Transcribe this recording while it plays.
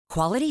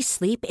Quality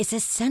sleep is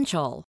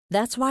essential.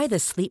 That's why the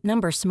Sleep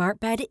Number Smart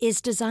Bed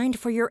is designed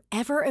for your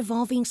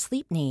ever-evolving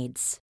sleep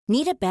needs.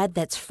 Need a bed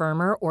that's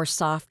firmer or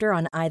softer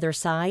on either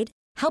side?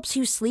 Helps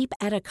you sleep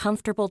at a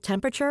comfortable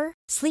temperature?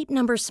 Sleep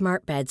Number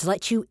Smart Beds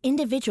let you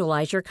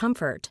individualize your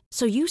comfort,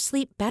 so you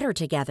sleep better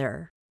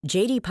together.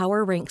 J.D.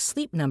 Power ranks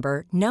Sleep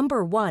Number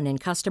number 1 in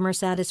customer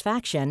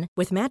satisfaction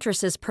with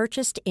mattresses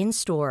purchased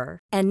in-store.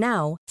 And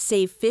now,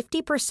 save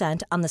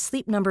 50% on the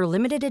Sleep Number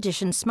Limited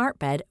Edition Smart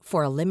Bed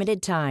for a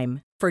limited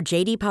time. For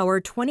J.D. Power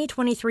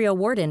 2023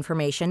 award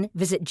information,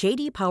 visit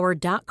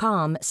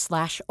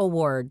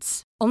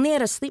jdpower.com/awards. Only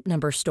at a Sleep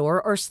Number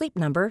store or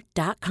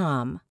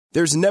sleepnumber.com.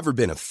 There's never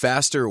been a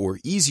faster or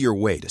easier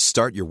way to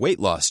start your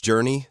weight loss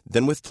journey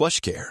than with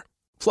PlushCare.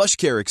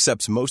 PlushCare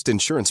accepts most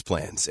insurance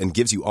plans and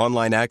gives you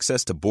online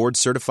access to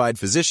board-certified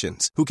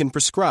physicians who can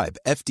prescribe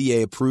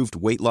FDA-approved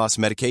weight loss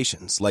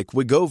medications like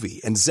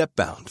Wegovy and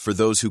Zepbound for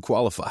those who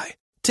qualify.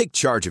 Take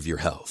charge of your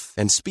health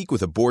and speak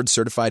with a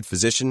board-certified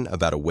physician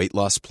about a weight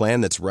loss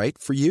plan that's right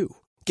for you.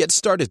 Get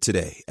started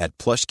today at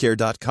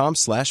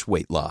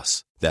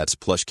plushcare.com/weight-loss. That's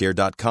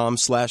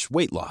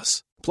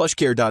plushcare.com/weight-loss.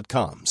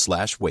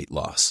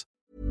 plushcare.com/weight-loss.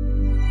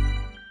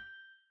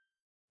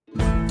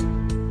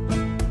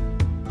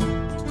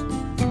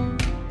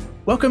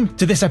 Welcome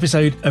to this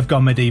episode of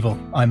Gone Medieval.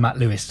 I'm Matt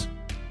Lewis.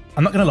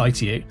 I'm not going to lie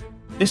to you,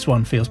 this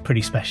one feels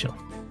pretty special.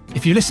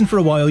 If you listen for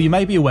a while, you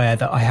may be aware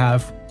that I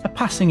have a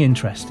passing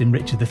interest in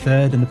Richard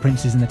III and the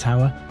Princes in the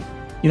Tower.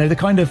 You know, the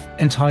kind of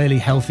entirely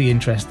healthy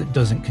interest that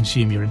doesn't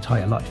consume your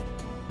entire life.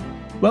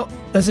 Well,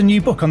 there's a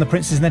new book on the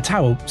Princes in the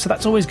Tower, so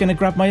that's always going to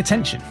grab my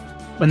attention.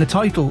 When the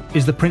title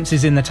is The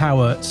Princes in the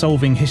Tower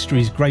Solving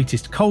History's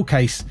Greatest Cold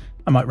Case,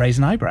 I might raise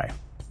an eyebrow.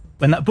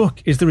 When that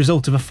book is the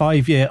result of a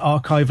 5-year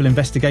archival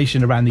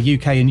investigation around the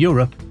UK and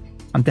Europe,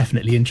 I'm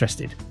definitely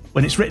interested.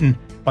 When it's written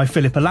by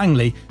Philippa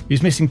Langley,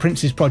 whose Missing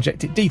Princes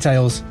project it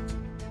details,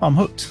 I'm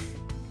hooked.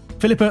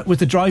 Philippa was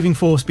the driving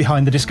force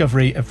behind the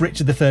discovery of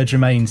Richard III's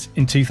remains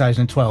in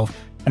 2012,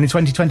 and in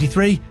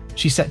 2023,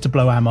 she's set to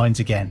blow our minds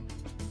again.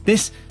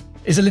 This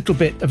is a little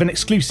bit of an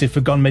exclusive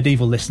for Gone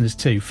Medieval listeners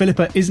too.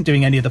 Philippa isn't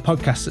doing any of the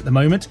podcasts at the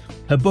moment.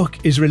 Her book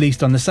is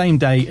released on the same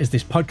day as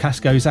this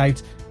podcast goes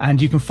out, and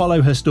you can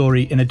follow her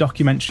story in a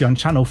documentary on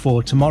Channel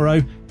 4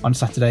 tomorrow on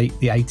Saturday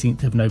the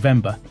 18th of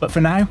November. But for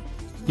now,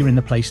 you're in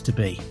the place to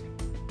be.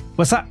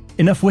 What's that?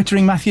 Enough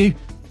wittering, Matthew?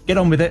 Get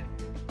on with it.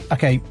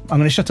 Okay, I'm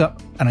going to shut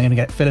up and I'm going to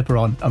get Philippa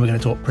on and we're going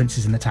to talk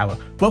Princes in the Tower.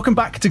 Welcome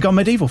back to Gone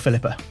Medieval,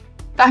 Philippa.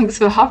 Thanks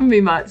for having me,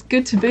 Matt. It's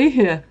good to be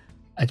here.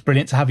 It's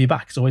brilliant to have you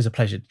back. It's always a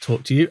pleasure to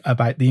talk to you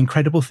about the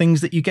incredible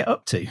things that you get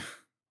up to.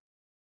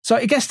 So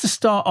I guess to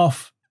start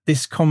off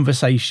this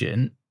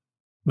conversation,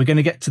 we're going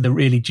to get to the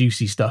really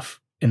juicy stuff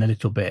in a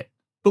little bit.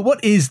 But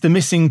what is the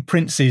Missing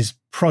Princes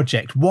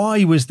project?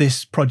 Why was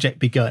this project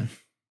begun?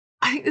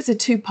 I think there's a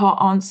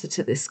two-part answer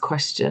to this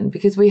question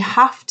because we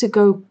have to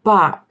go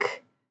back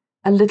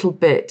a little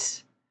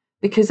bit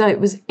because it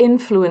was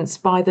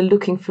influenced by the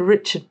Looking for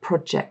Richard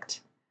project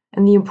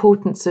and the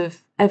importance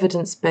of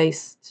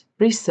evidence-based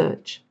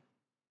research.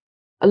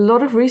 A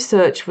lot of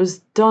research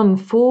was done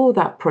for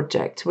that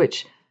project,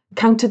 which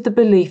countered the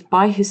belief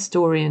by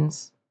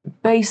historians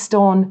based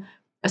on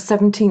a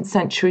 17th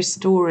century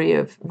story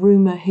of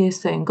rumour,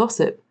 hearsay and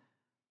gossip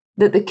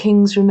that the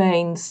king's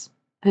remains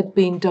had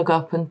been dug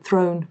up and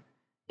thrown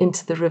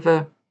into the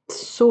River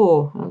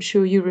Soar. I'm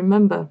sure you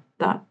remember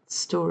that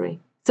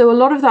story. So a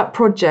lot of that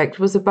project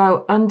was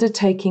about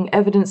undertaking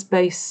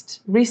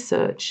evidence-based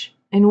research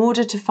in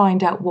order to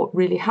find out what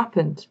really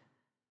happened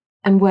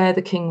and where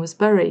the king was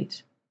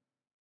buried.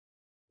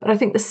 But I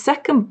think the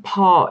second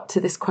part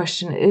to this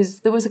question is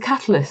there was a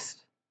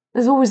catalyst.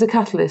 There's always a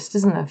catalyst,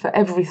 isn't there, for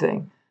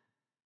everything?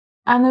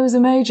 And there was a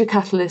major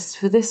catalyst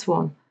for this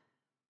one.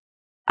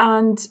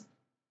 And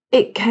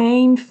it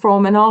came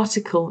from an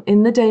article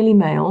in the Daily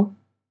Mail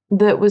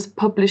that was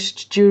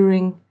published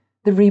during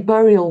the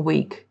reburial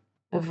week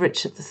of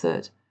Richard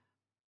III.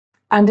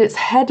 And its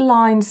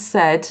headline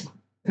said,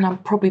 and I'm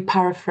probably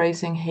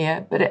paraphrasing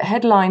here, but it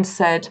headline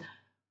said,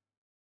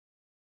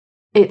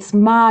 "It's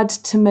mad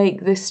to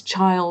make this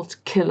child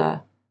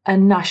killer a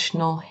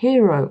national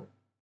hero."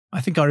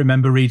 I think I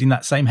remember reading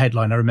that same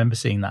headline. I remember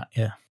seeing that,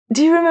 yeah.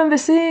 Do you remember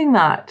seeing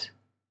that?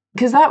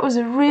 Because that was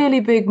a really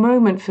big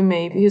moment for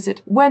me because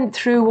it went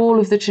through all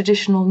of the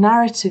traditional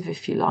narrative,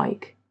 if you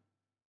like.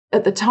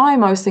 At the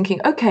time, I was thinking,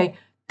 okay,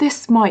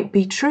 this might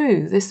be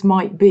true. This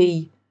might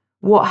be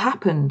what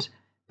happened.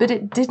 But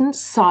it didn't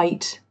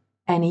cite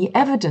any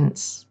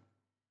evidence.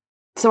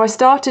 So I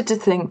started to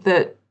think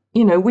that,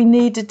 you know, we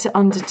needed to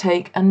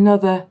undertake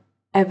another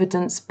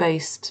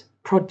evidence-based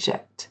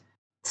project.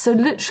 So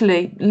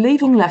literally,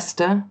 leaving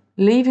Leicester,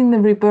 leaving the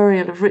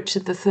reburial of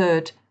Richard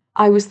III,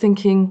 I was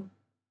thinking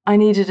I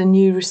needed a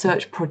new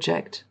research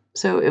project.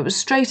 So it was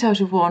straight out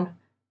of one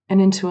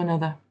and into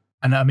another.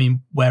 And I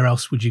mean, where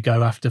else would you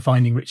go after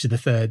finding Richard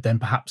III than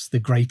perhaps the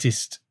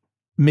greatest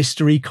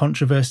mystery,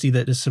 controversy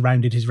that has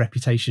surrounded his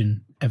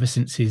reputation ever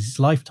since his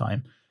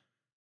lifetime?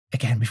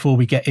 Again, before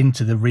we get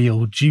into the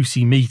real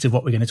juicy meat of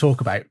what we're going to talk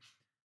about,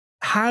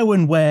 how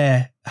and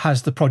where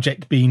has the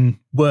project been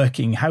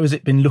working? How has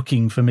it been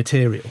looking for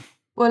material?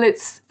 Well,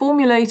 it's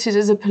formulated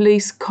as a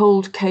police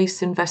cold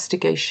case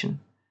investigation.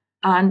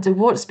 And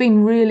what's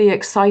been really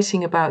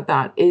exciting about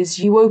that is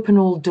you open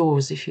all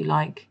doors, if you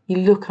like. You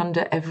look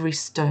under every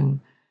stone.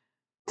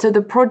 So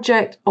the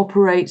project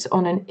operates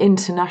on an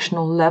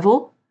international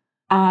level,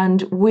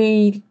 and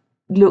we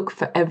look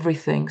for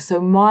everything.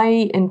 So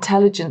my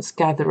intelligence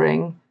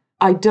gathering,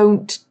 I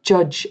don't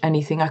judge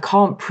anything. I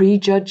can't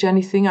prejudge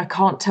anything. I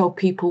can't tell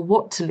people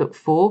what to look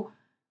for.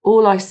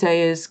 All I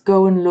say is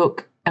go and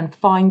look and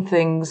find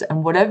things,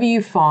 and whatever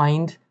you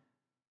find,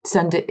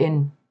 send it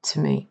in to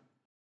me.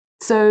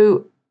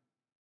 So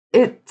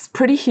it's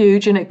pretty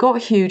huge, and it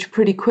got huge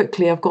pretty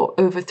quickly. I've got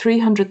over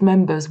 300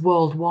 members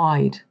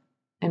worldwide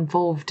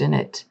involved in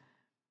it.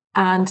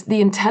 And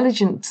the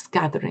intelligence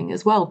gathering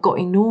as well got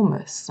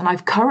enormous. And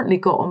I've currently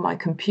got on my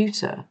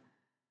computer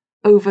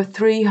over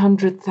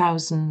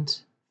 300,000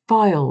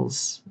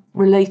 files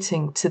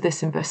relating to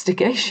this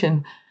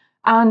investigation.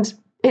 And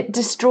it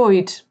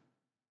destroyed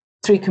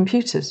 3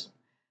 computers.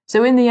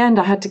 So in the end,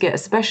 I had to get a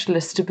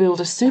specialist to build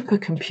a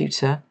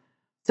supercomputer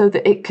so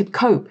that it could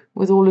cope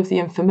with all of the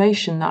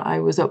information that I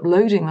was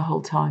uploading the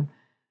whole time.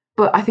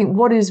 But I think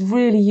what is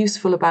really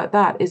useful about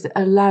that is it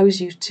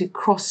allows you to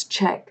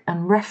cross-check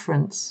and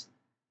reference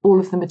all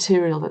of the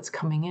material that's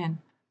coming in.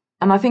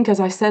 And I think, as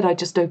I said, I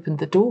just opened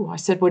the door. I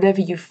said, whatever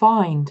you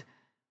find.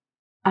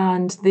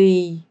 And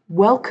the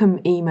welcome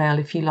email,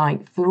 if you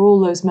like, for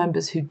all those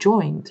members who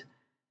joined,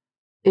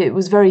 it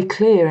was very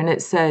clear, and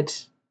it said,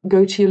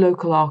 go to your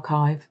local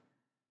archive,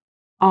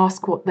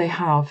 ask what they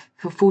have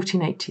for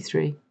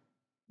 1483.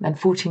 Then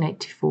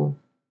 1484,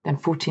 then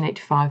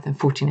 1485, then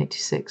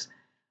 1486.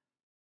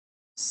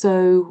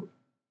 So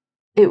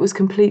it was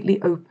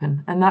completely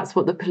open. And that's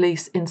what the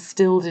police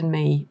instilled in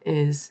me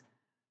is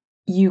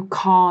you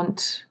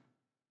can't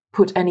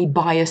put any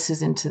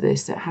biases into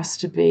this. It has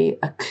to be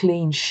a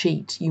clean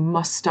sheet. You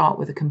must start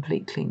with a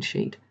complete clean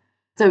sheet.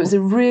 So it was a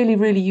really,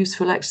 really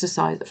useful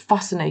exercise, a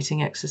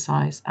fascinating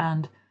exercise.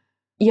 And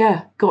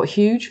yeah, got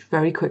huge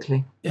very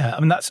quickly. Yeah, I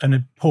mean, that's an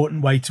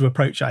important way to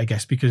approach it, I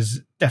guess,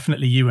 because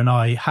definitely you and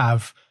I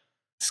have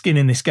skin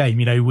in this game.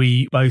 You know,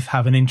 we both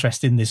have an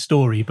interest in this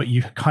story, but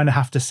you kind of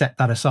have to set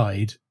that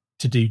aside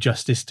to do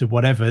justice to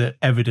whatever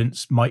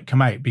evidence might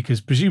come out, because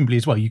presumably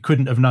as well, you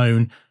couldn't have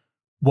known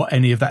what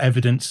any of that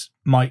evidence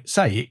might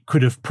say. It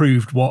could have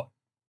proved what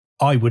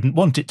I wouldn't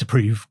want it to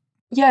prove.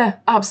 Yeah,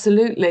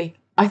 absolutely.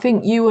 I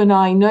think you and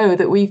I know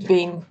that we've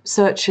been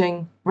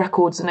searching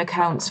records and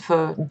accounts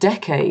for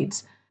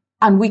decades,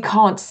 and we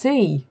can't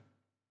see,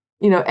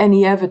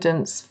 any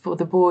evidence for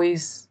the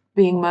boys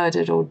being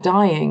murdered or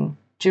dying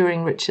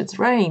during Richard's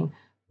reign.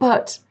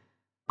 But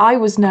I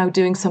was now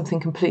doing something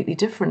completely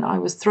different. I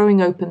was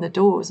throwing open the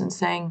doors and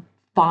saying,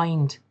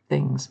 find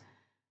things.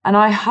 And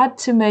I had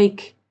to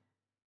make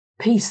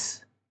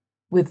peace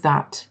with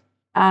that.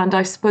 And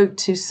I spoke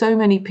to so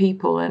many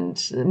people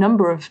and a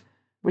number of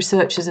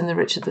researchers in the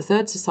Richard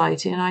III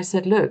Society, and I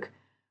said, look,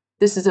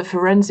 this is a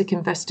forensic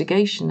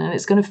investigation and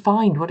it's going to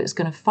find what it's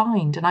going to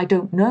find, and I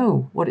don't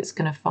know what it's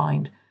going to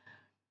find.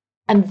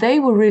 And they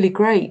were really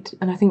great,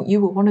 and I think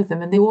you were one of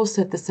them, and they all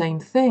said the same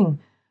thing.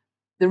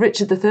 The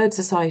Richard III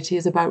Society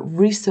is about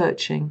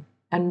researching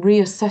and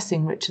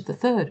reassessing Richard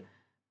III.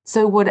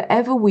 So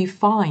whatever we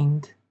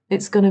find,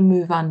 it's going to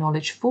move our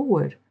knowledge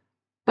forward.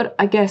 But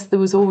I guess there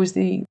was always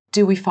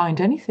do we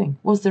find anything?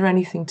 Was there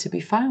anything to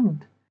be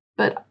found?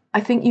 But I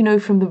think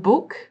from the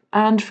book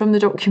and from the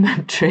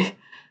documentary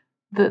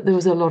that there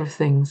was a lot of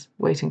things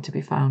waiting to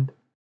be found.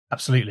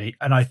 Absolutely.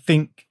 And I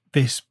think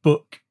this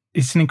book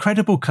is an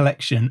incredible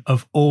collection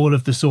of all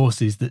of the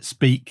sources that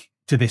speak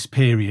to this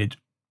period,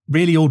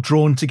 really all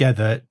drawn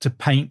together to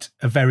paint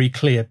a very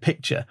clear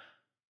picture.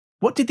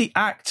 What did the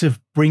act of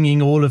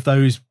bringing all of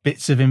those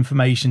bits of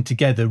information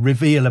together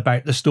reveal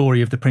about the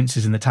story of the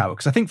Princes in the Tower?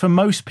 Because I think for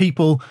most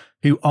people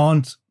who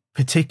aren't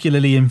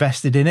particularly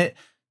invested in it,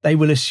 they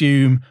will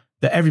assume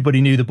that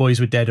everybody knew the boys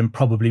were dead and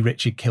probably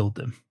Richard killed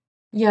them.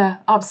 Yeah,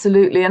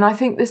 absolutely. And I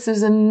think this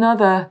is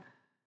another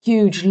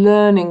huge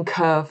learning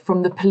curve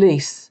from the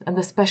police and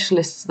the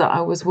specialists that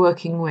I was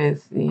working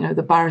with,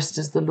 the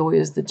barristers, the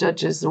lawyers, the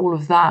judges, all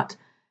of that,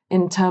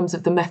 in terms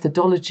of the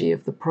methodology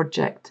of the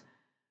project.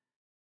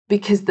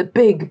 Because the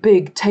big,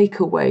 big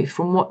takeaway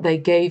from what they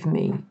gave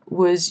me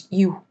was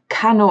you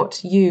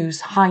cannot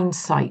use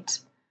hindsight.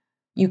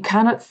 You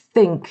cannot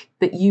think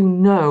that you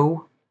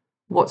know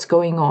what's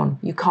going on.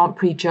 You can't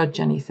prejudge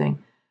anything.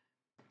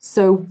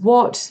 So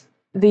what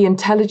the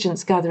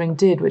intelligence gathering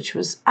did, which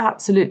was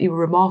absolutely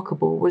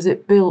remarkable, was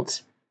it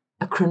built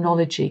a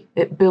chronology.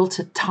 It built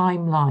a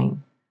timeline,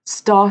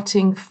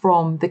 starting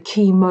from the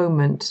key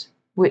moment,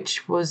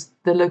 which was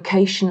the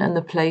location and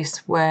the place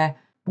where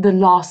the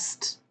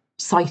last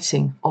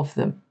sighting of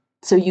them.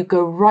 So you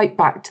go right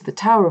back to the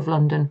Tower of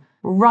London,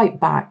 right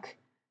back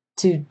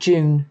to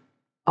June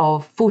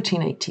of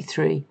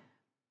 1483,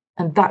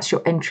 and that's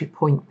your entry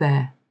point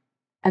there.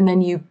 And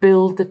then you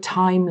build the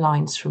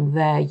timelines from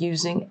there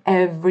using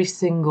every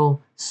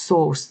single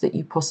source that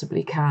you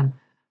possibly can.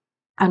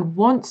 And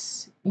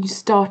once you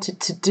started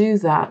to do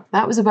that,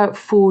 that was about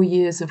 4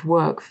 years of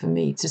work for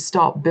me to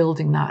start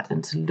building that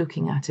and to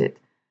looking at it.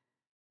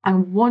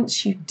 And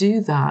once you do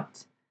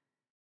that,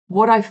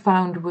 what I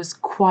found was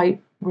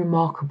quite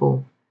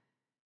remarkable,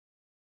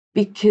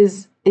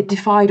 because it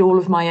defied all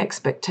of my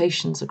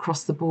expectations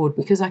across the board,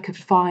 because I could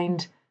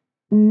find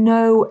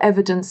no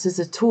evidences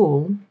at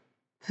all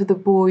for the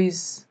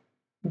boys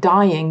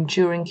dying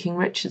during King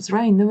Richard's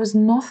reign. There was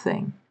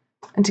nothing.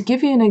 And to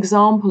give you an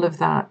example of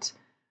that,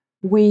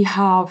 we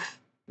have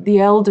the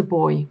elder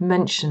boy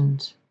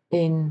mentioned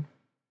in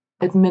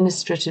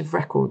administrative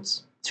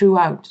records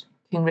throughout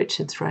King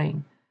Richard's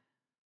reign.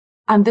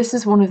 And this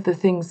is one of the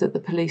things that the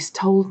police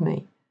told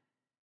me.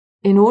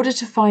 In order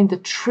to find the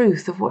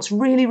truth of what's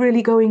really,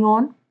 really going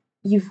on,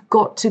 you've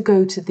got to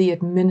go to the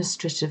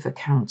administrative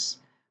accounts.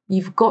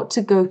 You've got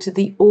to go to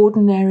the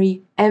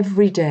ordinary,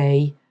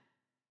 everyday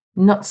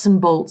nuts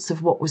and bolts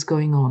of what was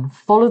going on.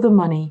 Follow the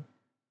money,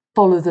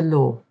 follow the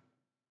law.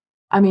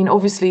 I mean,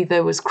 obviously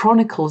there was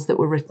chronicles that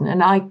were written,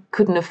 and I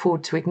couldn't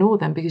afford to ignore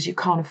them, because you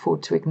can't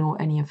afford to ignore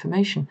any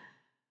information.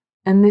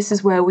 And this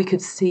is where we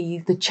could see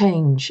the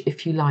change,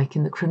 if you like,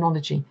 in the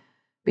chronology.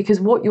 Because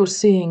what you're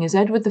seeing is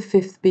Edward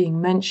V being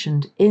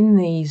mentioned in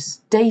these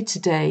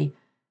day-to-day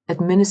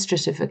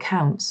administrative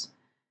accounts.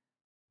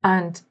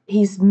 And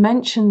he's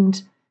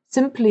mentioned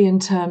simply in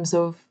terms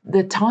of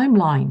the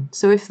timeline.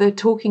 So if they're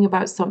talking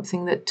about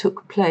something that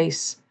took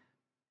place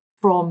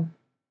from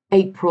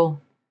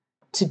April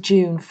to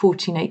June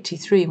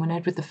 1483, when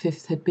Edward V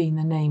had been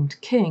the named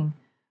king,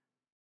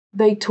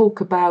 they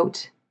talk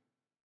about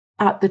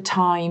at the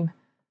time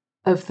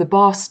of the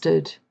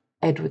bastard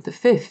Edward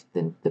V,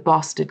 the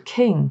bastard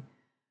king.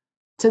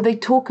 So they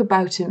talk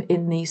about him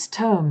in these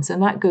terms,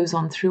 and that goes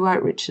on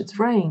throughout Richard's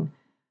reign.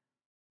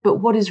 But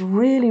what is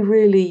really,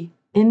 really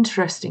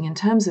interesting in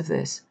terms of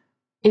this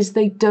is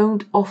they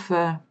don't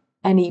offer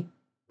any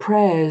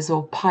prayers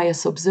or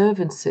pious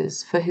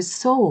observances for his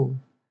soul.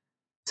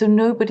 So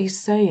nobody's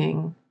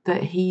saying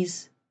that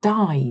he's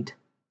died.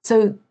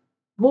 So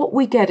what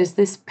we get is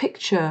this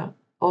picture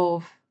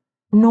of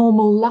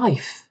normal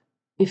life,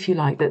 if you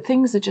like, that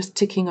things are just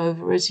ticking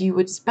over as you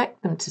would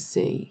expect them to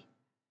see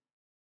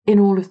in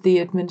all of the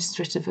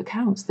administrative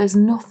accounts. There's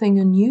nothing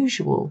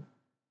unusual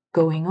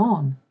going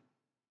on.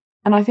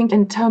 And I think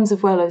in terms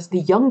of, well, as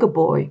the younger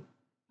boy,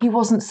 he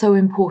wasn't so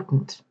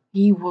important.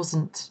 He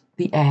wasn't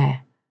the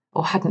heir,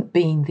 or hadn't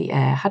been the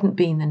heir, hadn't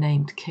been the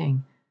named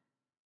king.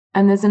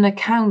 And there's an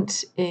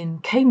account in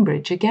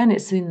Cambridge, again,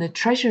 it's in the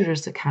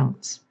treasurer's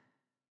accounts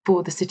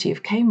for the city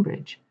of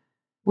Cambridge,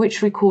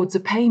 which records a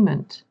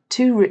payment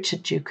to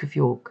Richard, Duke of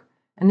York.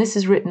 And this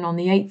is written on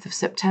the 8th of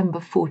September,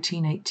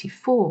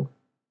 1484.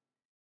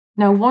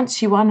 Now,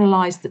 once you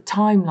analyse the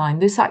timeline,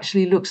 this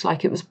actually looks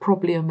like it was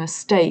probably a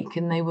mistake,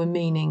 and they were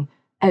meaning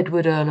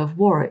Edward, Earl of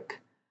Warwick,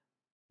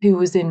 who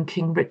was in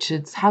King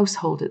Richard's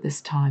household at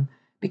this time,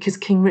 because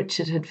King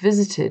Richard had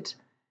visited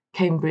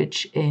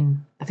Cambridge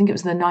in, I think it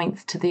was the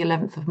 9th to the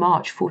 11th of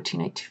March,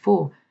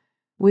 1484,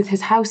 with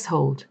his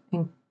household,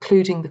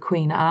 including the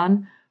Queen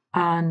Anne,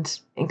 and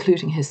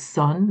including his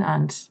son,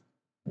 and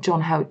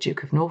John Howard,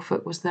 Duke of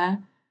Norfolk, was there.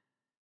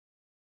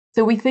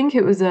 So we think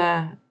it was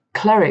a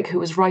cleric who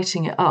was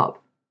writing it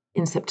up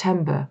in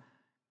September,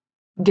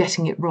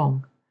 getting it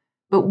wrong.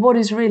 But what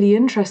is really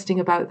interesting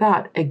about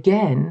that,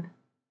 again,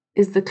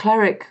 is the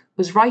cleric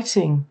was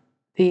writing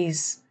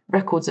these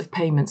records of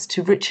payments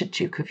to Richard,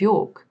 Duke of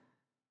York,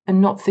 and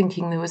not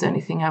thinking there was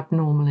anything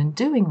abnormal in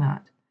doing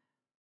that.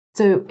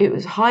 So it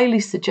was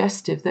highly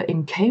suggestive that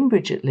in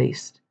Cambridge, at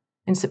least,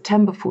 in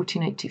September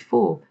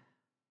 1484,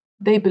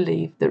 they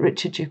believed that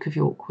Richard, Duke of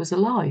York, was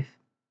alive.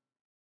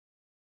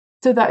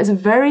 So that is a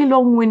very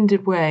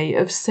long-winded way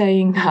of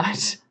saying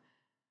that,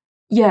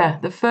 yeah,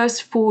 the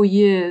first 4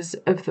 years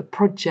of the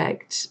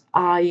project,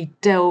 I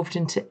delved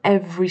into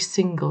every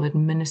single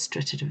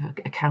administrative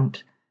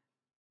account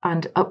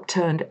and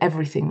upturned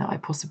everything that I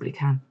possibly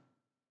can.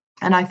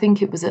 And I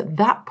think it was at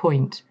that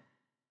point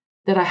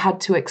that I had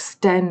to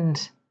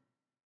extend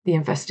the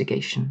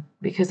investigation,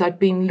 because I'd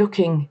been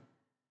looking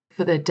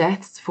for their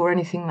deaths, for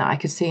anything that I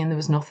could see, and there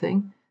was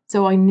nothing.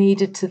 So I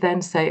needed to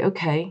then say,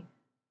 okay,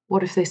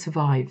 what if they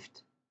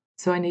survived?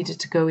 So I needed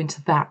to go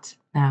into that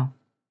now.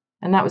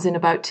 And that was in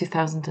about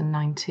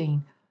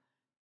 2019.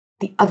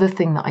 The other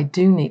thing that I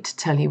do need to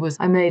tell you was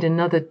I made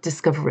another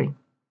discovery.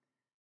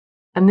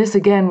 And this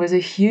again was a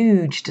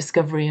huge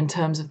discovery in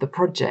terms of the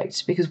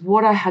project, because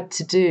what I had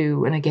to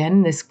do, and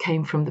again, this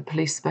came from the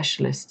police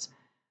specialists,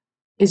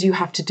 is you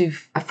have to do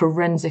a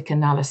forensic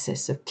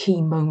analysis of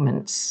key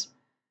moments.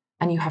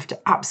 And you have to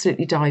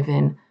absolutely dive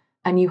in,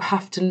 and you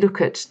have to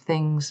look at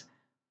things,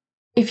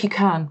 if you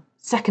can,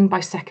 second by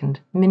second,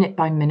 minute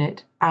by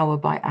minute, hour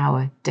by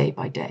hour, day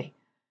by day.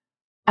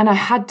 And I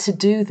had to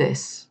do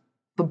this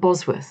for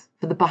Bosworth,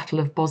 for the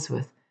Battle of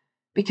Bosworth,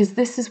 because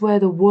this is where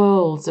the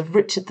worlds of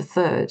Richard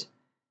III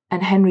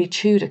and Henry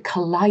Tudor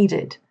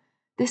collided.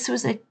 This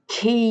was a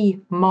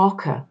key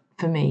marker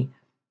for me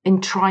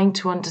in trying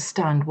to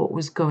understand what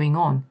was going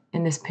on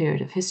in this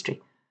period of history.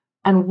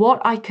 And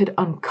what I could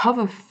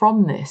uncover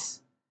from this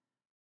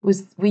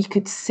was we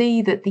could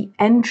see that the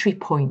entry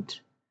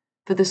point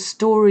for the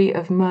story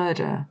of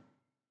murder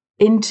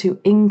into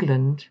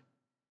England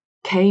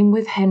came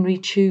with Henry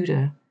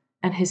Tudor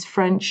and his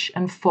French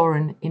and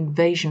foreign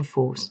invasion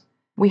force.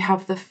 We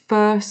have the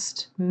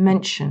first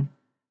mention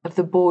of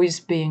the boys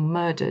being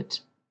murdered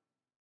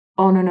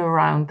on and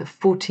around the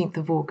 14th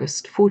of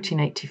August,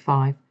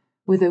 1485,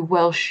 with a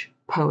Welsh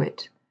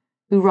poet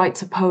who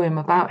writes a poem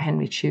about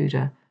Henry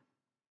Tudor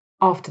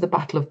after the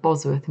Battle of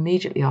Bosworth,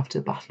 immediately after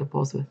the Battle of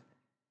Bosworth.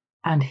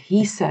 And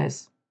he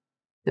says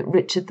that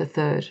Richard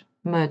III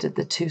murdered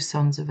the two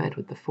sons of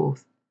Edward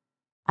IV.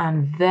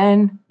 And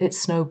then it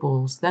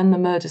snowballs. Then the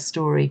murder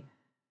story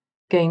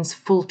gains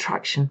full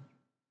traction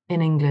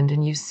in England,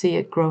 and you see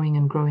it growing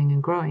and growing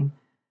and growing.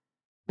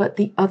 But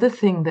the other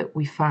thing that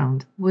we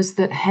found was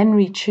that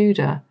Henry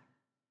Tudor,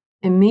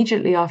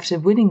 immediately after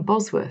winning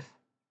Bosworth,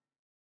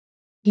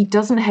 he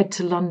doesn't head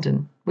to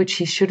London, which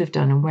he should have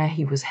done and where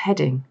he was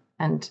heading.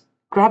 And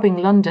grabbing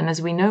London,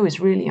 as we know, is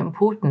really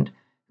important.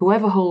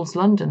 Whoever holds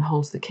London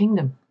holds the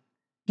kingdom.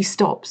 He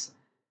stops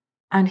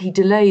and he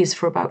delays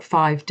for about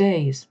 5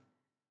 days.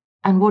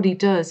 And what he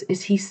does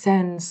is he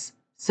sends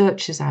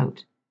searchers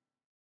out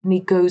and he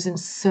goes in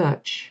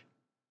search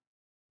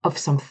of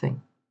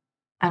something.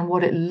 And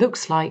what it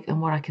looks like,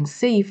 and what I can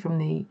see from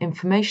the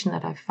information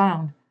that I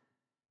found,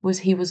 was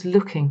he was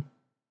looking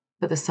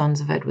for the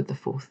sons of Edward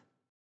IV.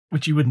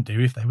 Which you wouldn't do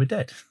if they were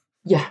dead.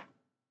 Yeah.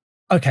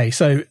 Okay,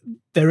 so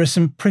there are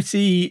some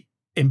pretty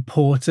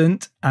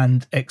important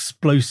and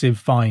explosive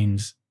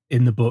finds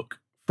in the book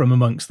from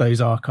amongst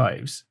those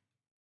archives.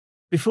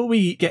 Before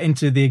we get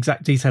into the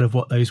exact detail of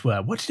what those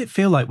were, what did it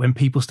feel like when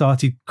people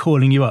started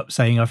calling you up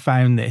saying, I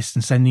found this,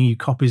 and sending you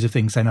copies of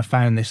things saying, I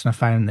found this and I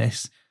found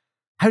this?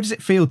 How does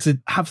it feel to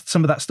have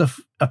some of that stuff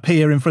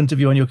appear in front of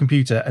you on your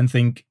computer and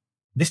think,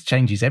 this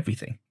changes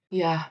everything?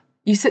 Yeah.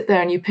 You sit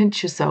there and you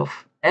pinch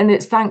yourself. And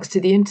it's thanks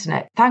to the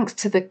internet, thanks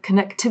to the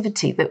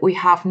connectivity that we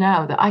have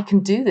now, that I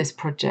can do this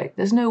project.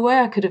 There's no way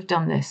I could have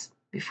done this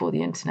before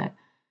the internet.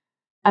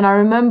 And I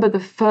remember the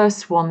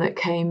first one that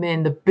came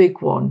in, the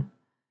big one,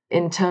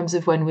 in terms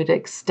of when we'd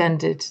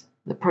extended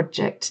the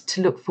project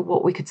to look for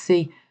what we could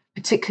see,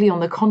 particularly on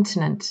the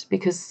continent,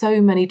 because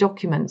so many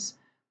documents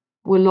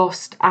were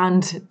lost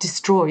and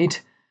destroyed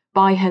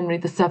by Henry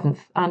VII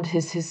and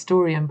his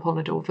historian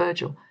Polydore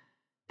Virgil,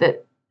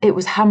 that it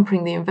was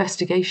hampering the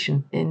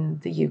investigation in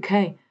the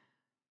UK.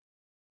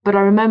 But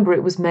I remember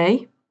it was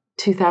May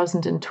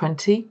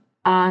 2020,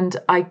 and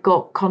I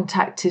got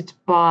contacted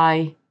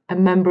by a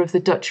member of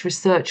the Dutch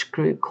research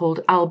group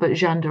called Albert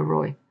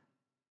Janderoy.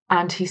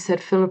 And he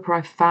said, Philippa,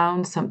 I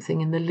found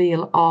something in the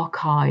Lille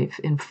archive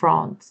in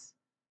France,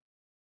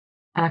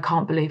 and I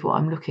can't believe what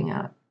I'm looking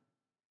at.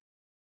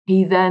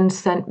 He then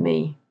sent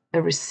me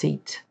a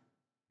receipt.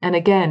 And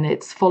again,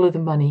 it's follow the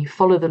money,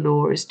 follow the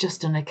law. It's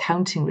just an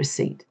accounting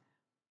receipt.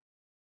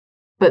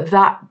 But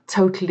that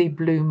totally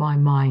blew my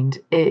mind.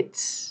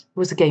 It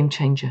was a game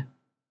changer,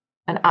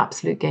 an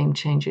absolute game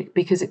changer,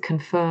 because it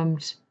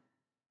confirmed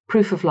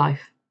proof of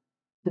life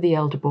for the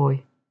elder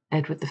boy,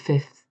 Edward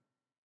V,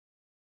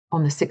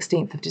 on the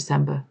 16th of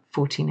December,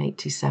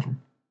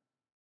 1487.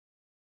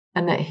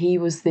 And that he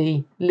was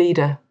the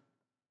leader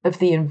of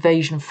the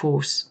invasion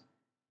force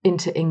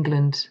into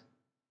England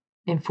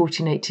in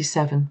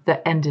 1487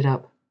 that ended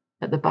up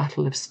at the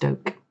Battle of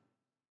Stoke.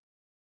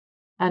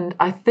 And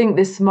I think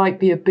this might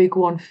be a big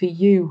one for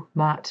you,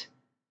 Matt,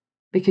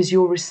 because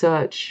your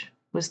research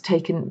was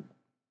taken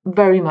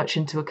very much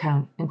into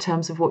account in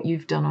terms of what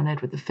you've done on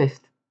Edward V.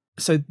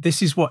 So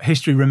this is what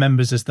history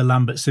remembers as the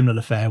Lambert-Simnel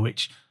affair,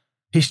 which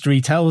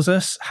history tells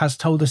us, has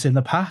told us in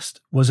the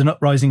past, was an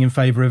uprising in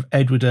favour of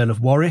Edward, Earl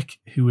of Warwick,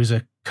 who was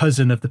a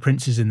cousin of the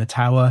princes in the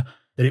Tower,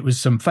 that it was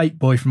some fake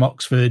boy from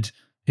Oxford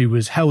who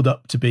was held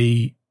up to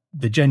be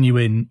the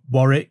genuine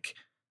Warwick.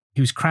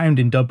 He was crowned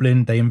in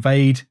Dublin. They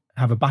invade,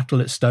 have a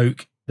battle at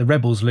Stoke. The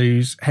rebels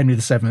lose. Henry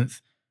VII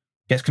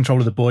gets control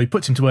of the boy,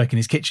 puts him to work in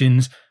his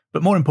kitchens.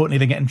 But more importantly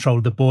than getting control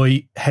of the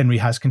boy, Henry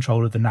has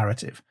control of the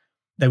narrative.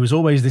 There was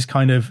always this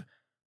kind of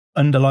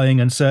underlying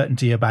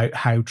uncertainty about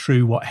how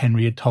true what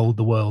Henry had told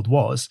the world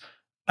was.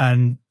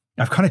 And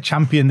I've kind of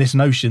championed this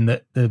notion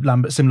that the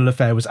Lambert-Simnel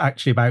affair was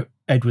actually about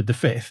Edward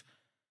V,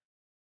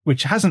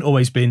 which hasn't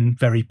always been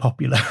very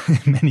popular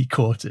in many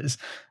quarters.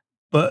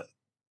 But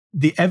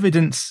the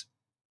evidence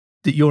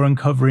that you're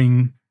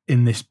uncovering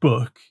in this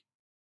book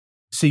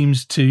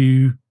seems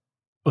to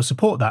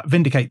support that,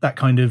 vindicate that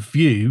kind of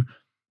view,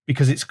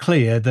 because it's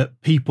clear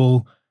that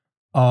people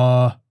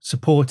are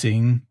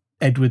supporting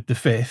Edward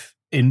V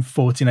in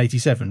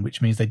 1487,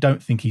 which means they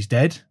don't think he's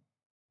dead.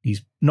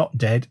 He's not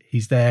dead.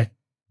 He's there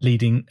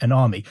leading an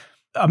army.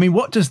 I mean,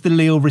 what does the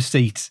Lille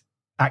receipt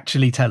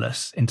actually tell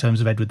us in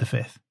terms of Edward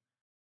V?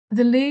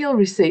 The Lille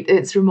receipt,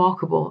 it's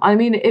remarkable. I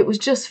mean, it was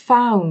just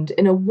found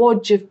in a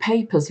wodge of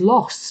papers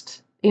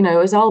lost. You know,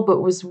 as Albert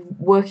was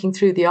working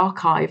through the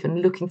archive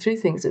and looking through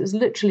things, it was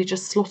literally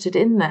just slotted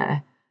in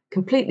there,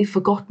 completely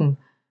forgotten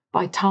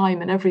by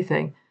time and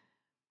everything.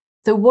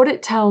 So what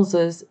it tells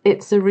us,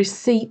 it's a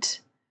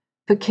receipt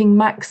for King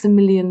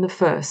Maximilian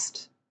I.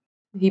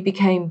 He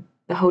became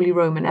the Holy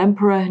Roman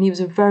Emperor, and he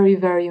was a very,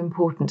 very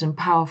important and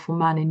powerful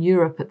man in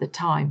Europe at the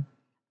time.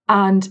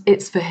 And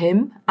it's for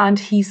him, and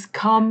he's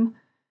come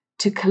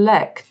to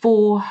collect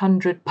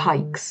 400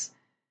 pikes.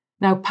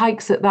 Now,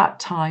 pikes at that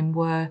time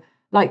were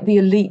like the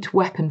elite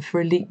weapon for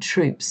elite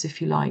troops,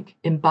 if you like,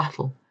 in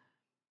battle.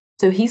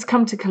 So he's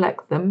come to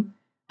collect them,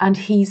 and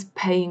he's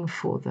paying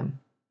for them.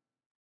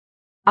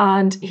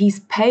 And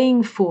he's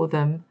paying for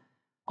them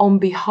on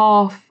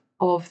behalf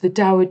of the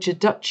Dowager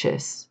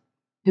Duchess,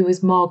 who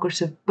is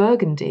Margaret of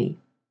Burgundy,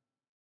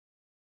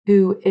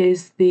 who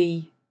is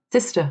the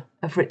sister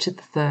of Richard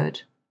III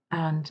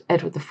and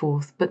Edward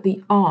IV, but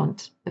the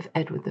aunt of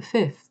Edward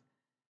V.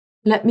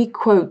 Let me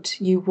quote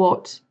you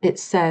what it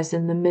says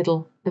in the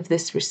middle of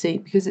this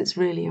receipt, because it's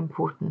really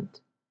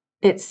important.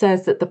 It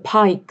says that the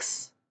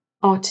pikes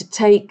are to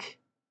take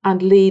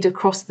and lead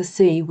across the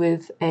sea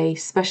with a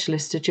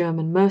specialist, a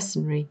German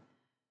mercenary,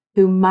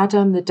 whom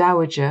Madame the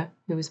Dowager,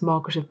 who was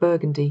Margaret of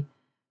Burgundy,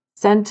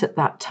 sent at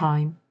that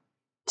time,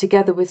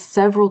 together with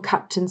several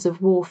captains of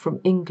war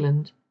from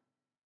England,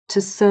 to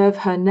serve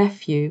her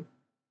nephew,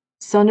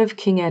 son of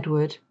King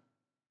Edward,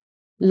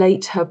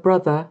 late her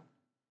brother,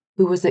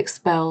 who was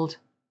expelled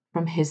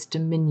from his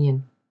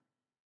dominion.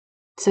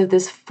 So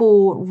there's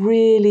 4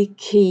 really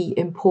key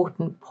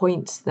important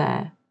points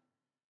there.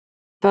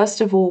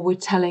 First of all, we're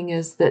telling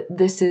us that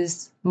this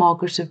is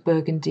Margaret of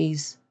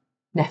Burgundy's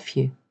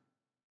nephew.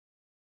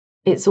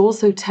 It's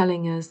also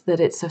telling us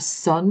that it's a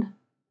son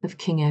of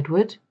King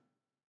Edward,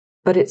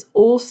 but it's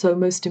also,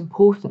 most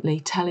importantly,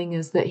 telling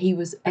us that he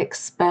was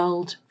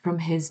expelled from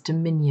his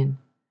dominion.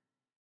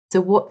 So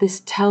what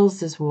this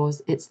tells us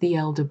was it's the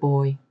elder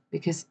boy,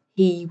 because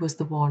he was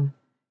the one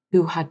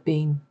who had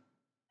been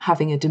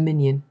having a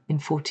dominion in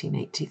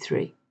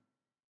 1483.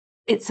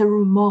 It's a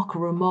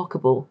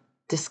remarkable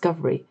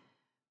discovery.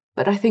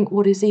 But I think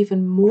what is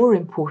even more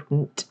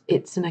important,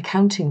 it's an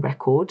accounting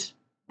record.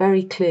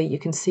 Very clear, you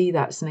can see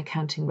that's an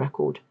accounting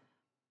record.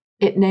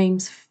 It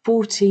names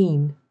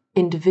 14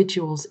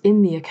 individuals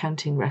in the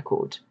accounting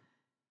record,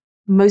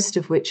 most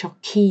of which are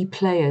key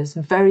players,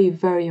 very,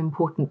 very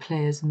important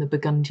players in the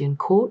Burgundian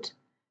court,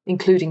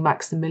 including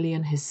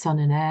Maximilian, his son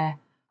and heir,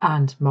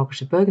 and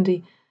Margaret of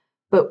Burgundy.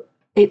 But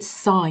it's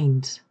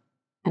signed,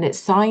 and it's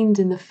signed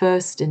in the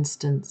first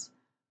instance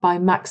by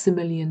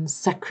Maximilian's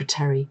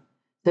secretary.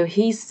 So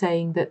he's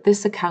saying that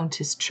this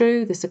account is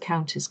true, this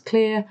account is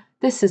clear,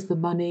 this is the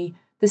money,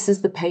 this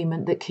is the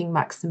payment that King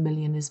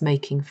Maximilian is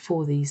making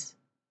for these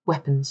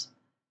weapons.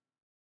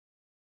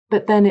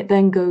 But then it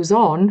then goes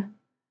on.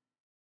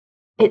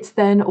 It's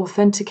then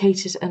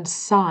authenticated and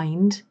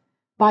signed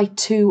by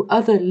 2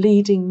 other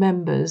leading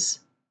members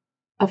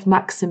of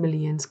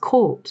Maximilian's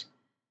court.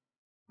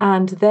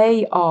 And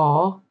they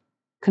are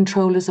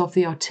controllers of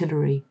the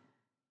artillery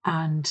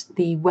and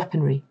the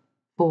weaponry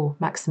for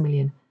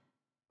Maximilian.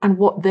 And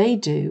what they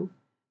do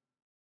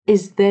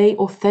is they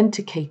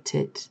authenticate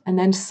it and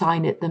then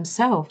sign it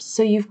themselves.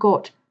 So you've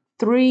got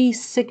 3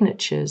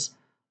 signatures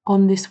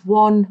on this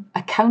one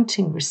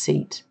accounting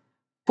receipt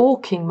for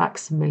King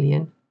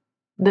Maximilian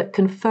that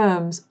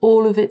confirms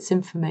all of its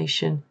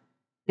information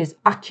is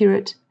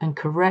accurate and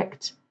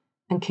correct,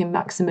 and King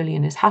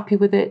Maximilian is happy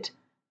with it,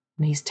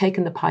 and he's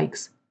taken the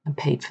pikes and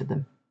paid for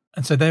them.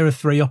 And so there are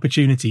 3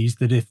 opportunities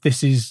that if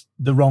this is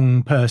the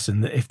wrong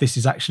person, that if this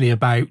is actually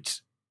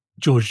about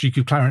George, Duke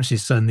of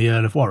Clarence's son, the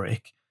Earl of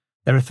Warwick,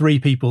 there are 3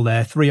 people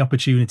there, 3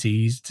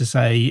 opportunities to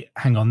say,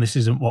 hang on, this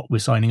isn't what we're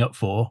signing up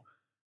for.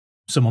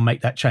 Someone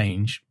make that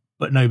change.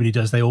 But nobody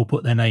does. They all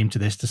put their name to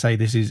this to say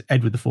this is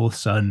Edward IV's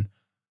son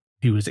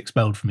who was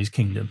expelled from his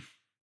kingdom.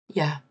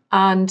 Yeah.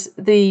 And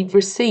the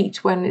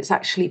receipt, when it's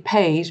actually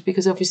paid,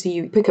 because obviously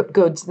you pick up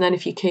goods and then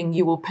if you're king,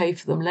 you will pay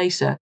for them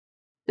later.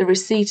 The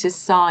receipt is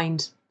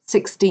signed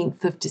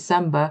 16th of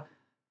December,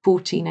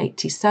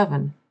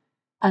 1487.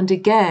 And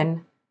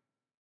again,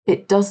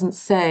 it doesn't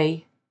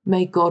say,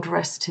 may God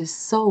rest his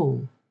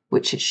soul,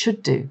 which it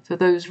should do. For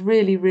those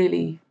really,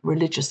 really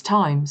religious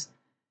times,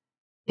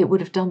 it would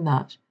have done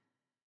that.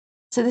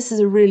 So this is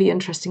a really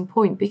interesting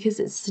point because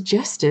it's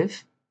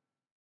suggestive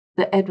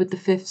that Edward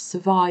V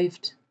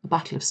survived the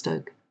Battle of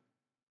Stoke,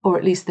 or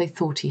at least they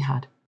thought he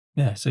had.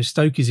 Yeah, so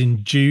Stoke is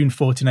in June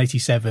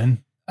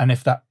 1487, and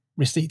if that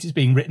receipt is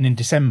being written in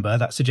December,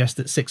 that suggests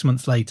that 6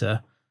 months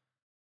later,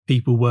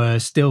 people were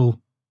still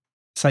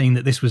saying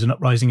that this was an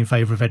uprising in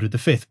favour of Edward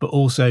V, but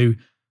also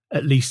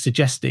at least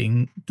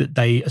suggesting that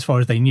they, as far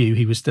as they knew,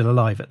 he was still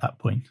alive at that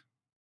point.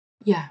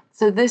 Yeah,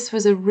 so this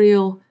was a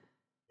real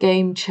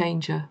game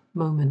changer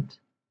moment.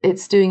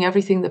 It's doing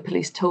everything the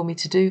police told me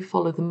to do,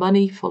 follow the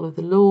money, follow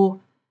the law,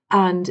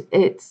 and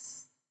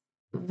its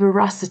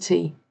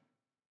veracity,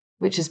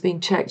 which has been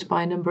checked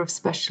by a number of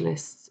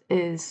specialists,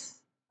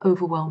 is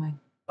overwhelming.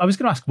 I was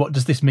going to ask, what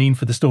does this mean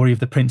for the story of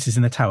the princes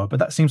in the tower? But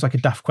that seems like a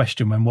daft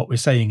question when what we're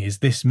saying is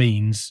this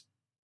means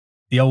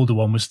the older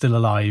one was still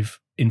alive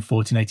in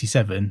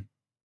 1487.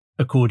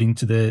 According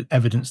to the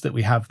evidence that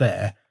we have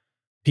there,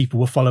 people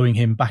were following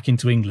him back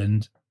into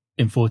England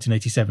in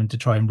 1487 to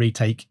try and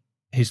retake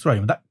his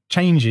throne. That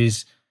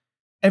changes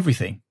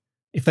everything.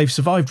 if they've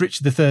survived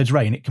Richard III's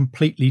reign, it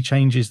completely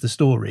changes the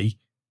story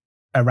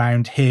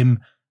around him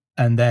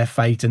and their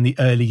fate and the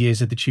early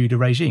years of the Tudor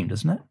regime,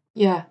 doesn't it?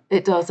 Yeah,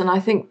 it does. And I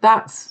think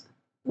that's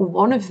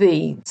one of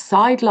the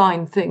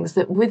sideline things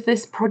that with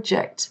this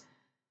project,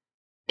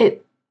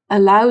 it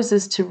allows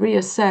us to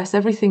reassess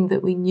everything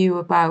that we knew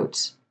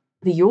about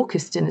the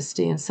Yorkist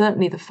dynasty and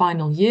certainly the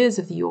final years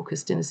of the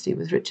Yorkist dynasty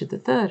with Richard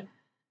III.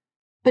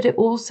 But it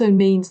also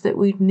means that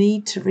we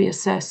need to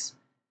reassess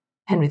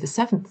Henry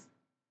VII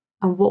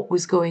and what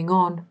was going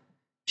on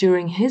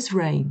during his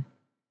reign.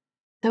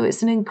 So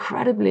it's an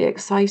incredibly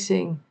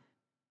exciting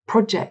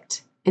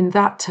project in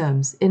that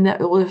terms, in that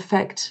it will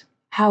affect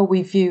how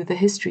we view the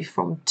history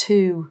from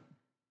two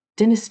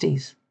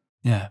dynasties.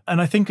 Yeah,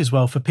 and I think as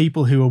well, for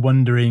people who are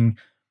wondering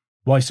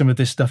why some of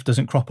this stuff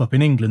doesn't crop up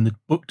in England, the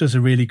book does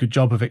a really good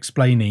job of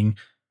explaining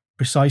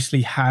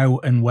precisely how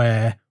and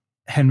where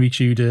Henry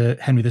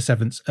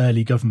VII's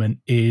early government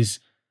is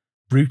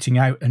rooting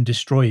out and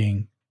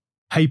destroying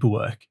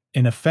paperwork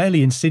in a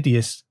fairly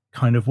insidious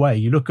kind of way.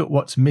 You look at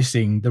what's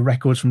missing, the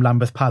records from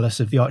Lambeth Palace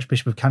of the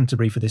Archbishop of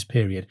Canterbury for this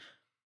period,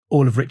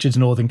 all of Richard's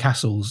northern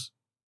castles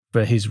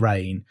for his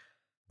reign.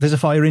 There's a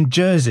fire in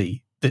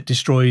Jersey that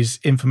destroys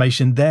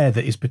information there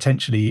that is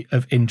potentially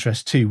of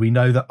interest too. We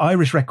know that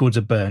Irish records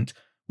are burnt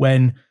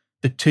when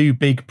the two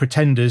big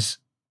pretenders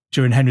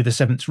during Henry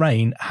VII's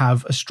reign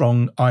have a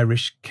strong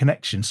Irish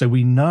connection. So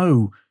we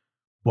know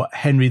what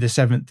Henry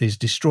VII is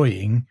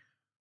destroying.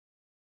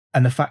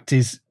 And the fact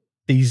is,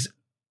 these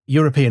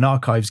European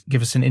archives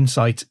give us an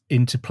insight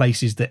into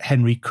places that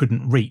Henry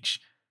couldn't reach,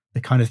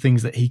 the kind of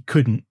things that he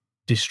couldn't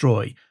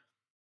destroy.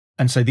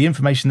 And so the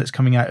information that's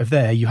coming out of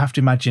there, you have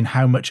to imagine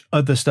how much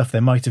other stuff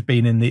there might have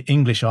been in the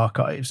English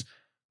archives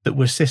that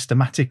were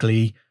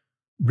systematically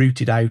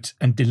rooted out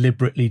and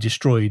deliberately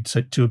destroyed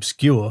so to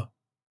obscure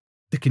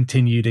the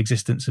continued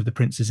existence of the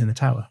princes in the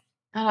Tower.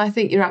 And I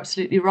think you're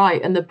absolutely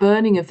right. And the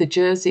burning of the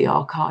Jersey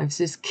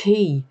archives is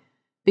key,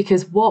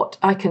 because what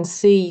I can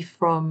see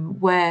from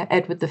where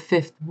Edward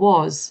V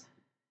was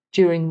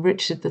during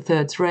Richard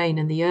III's reign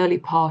and the early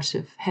part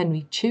of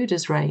Henry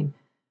Tudor's reign,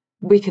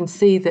 we can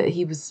see that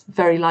he was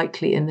very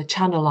likely in the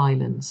Channel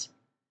Islands.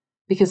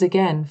 Because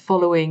again,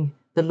 following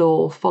the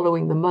law,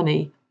 following the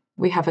money,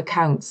 we have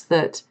accounts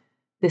that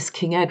this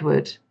King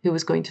Edward, who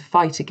was going to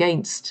fight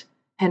against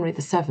Henry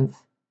VII,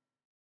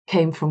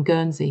 came from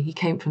Guernsey. He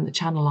came from the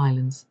Channel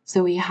Islands.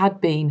 So he had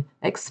been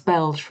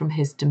expelled from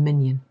his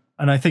dominion.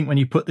 And I think when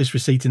you put this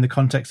receipt in the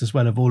context as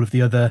well of all of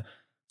the other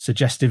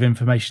suggestive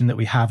information that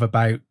we have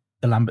about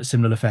the Lambert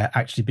Simnel affair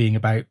actually being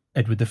about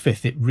Edward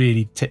V, it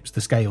really tips the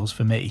scales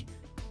for me.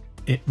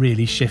 It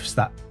really shifts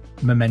that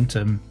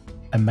momentum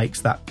and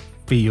makes that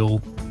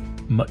feel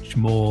much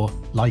more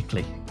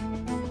likely.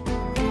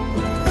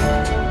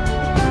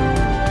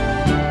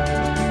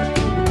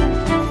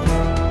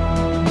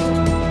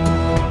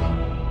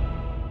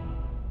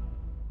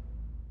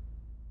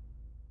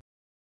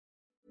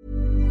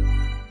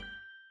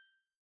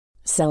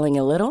 Selling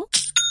a little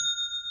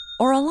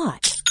or a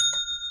lot?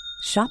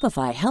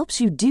 Shopify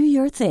helps you do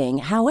your thing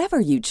however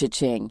you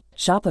cha-ching.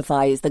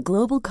 Shopify is the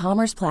global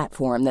commerce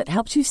platform that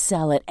helps you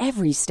sell at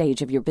every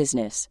stage of your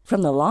business.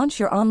 From the launch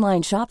your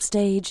online shop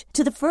stage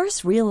to the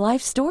first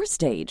real-life store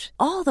stage,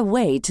 all the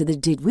way to the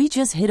did we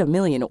just hit a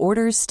million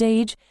orders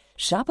stage.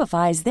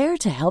 Shopify is there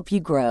to help you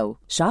grow.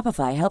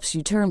 Shopify helps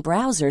you turn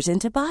browsers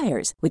into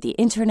buyers with the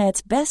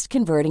internet's best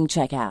converting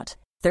checkout.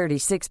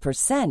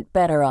 36%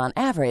 better on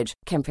average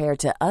compared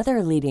to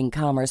other leading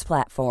commerce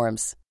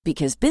platforms.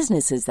 Because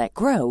businesses that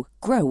grow,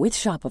 grow with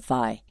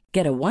Shopify.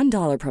 Get a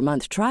 $1 per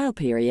month trial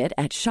period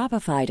at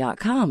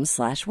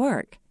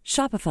shopify.com/work.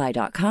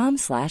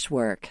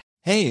 Shopify.com/work.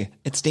 Hey,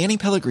 it's Danny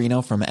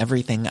Pellegrino from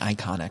Everything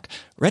Iconic.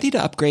 Ready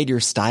to upgrade your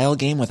style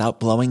game without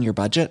blowing your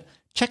budget?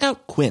 Check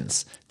out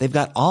Quince. They've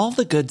got all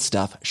the good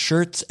stuff,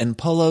 shirts and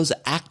polos,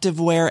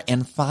 activewear,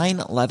 and fine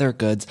leather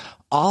goods,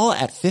 all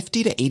at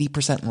 50 to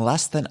 80%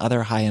 less than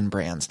other high-end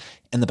brands.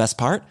 And the best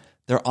part?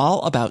 They're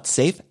all about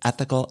safe,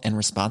 ethical, and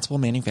responsible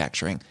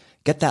manufacturing.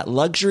 Get that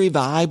luxury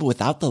vibe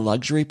without the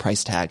luxury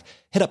price tag.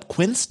 Hit up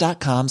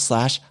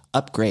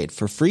quince.com/upgrade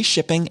for free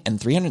shipping and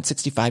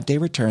 365-day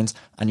returns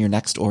on your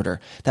next order.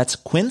 That's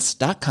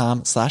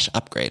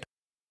quince.com/upgrade.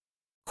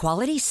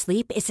 Quality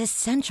sleep is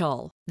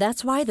essential.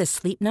 That's why the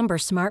Sleep Number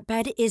Smart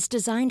Bed is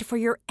designed for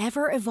your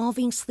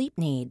ever-evolving sleep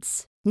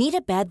needs. Need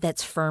a bed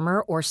that's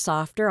firmer or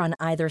softer on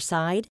either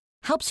side?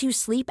 Helps you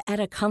sleep at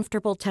a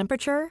comfortable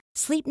temperature?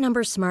 Sleep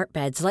Number Smart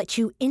Beds let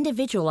you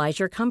individualize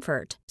your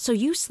comfort so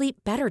you sleep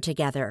better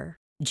together.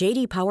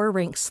 J.D. Power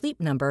ranks Sleep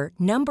Number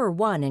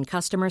 #1 in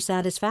customer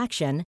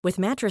satisfaction with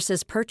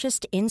mattresses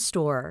purchased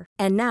in-store.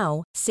 And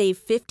now, save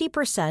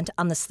 50%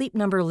 on the Sleep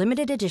Number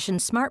Limited Edition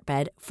Smart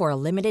Bed for a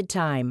limited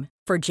time.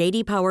 For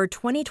J.D. Power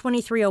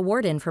 2023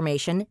 award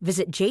information,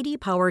 visit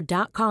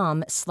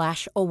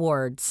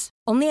jdpower.com/awards.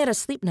 Only at a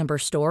Sleep Number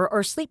store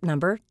or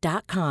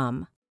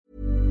sleepnumber.com.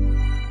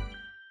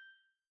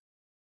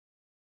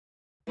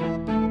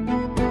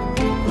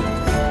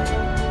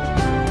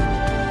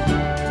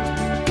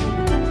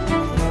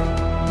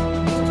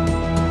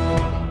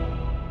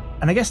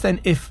 And I guess then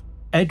if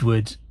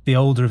Edward, the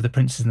older of the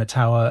princes in the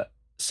Tower,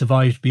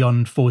 survived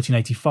beyond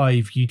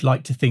 1485, you'd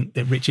like to think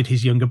that Richard,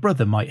 his younger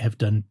brother, might have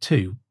done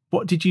too.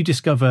 What did you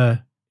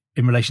discover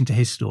in relation to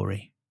his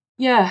story?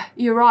 Yeah,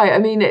 you're right. I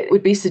mean, it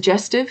would be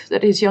suggestive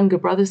that his younger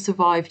brother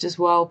survived as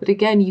well. But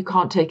again, you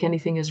can't take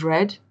anything as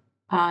read,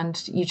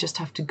 and you just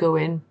have to go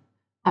in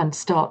and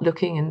start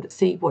looking and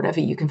see whatever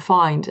you can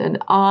find. And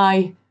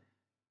I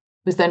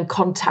was then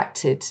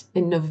contacted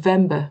in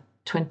November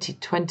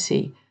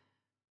 2020.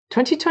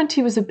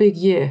 2020 was a big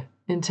year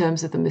in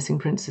terms of the Missing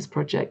Princes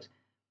project.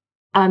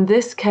 And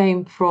this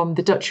came from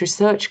the Dutch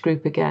Research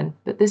Group again,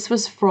 but this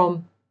was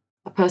from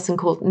a person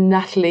called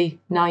Nathalie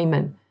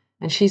Nijman,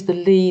 and she's the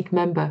lead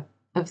member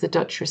of the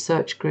Dutch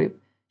Research Group.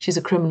 She's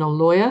a criminal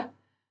lawyer,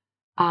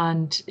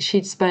 and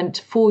she'd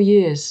spent 4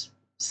 years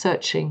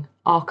searching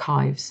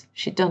archives.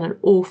 She'd done an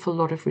awful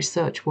lot of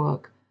research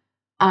work,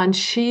 and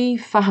she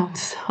found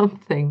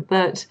something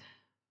that,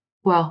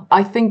 well,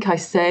 I think I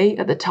say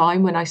at the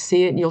time when I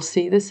see it, and you'll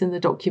see this in the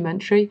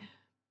documentary,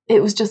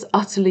 it was just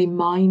utterly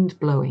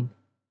mind-blowing.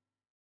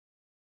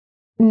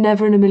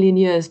 Never in a million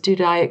years did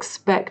I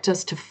expect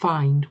us to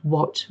find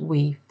what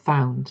we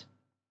found.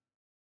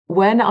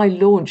 When I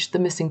launched the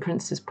Missing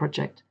Princes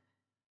project,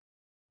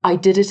 I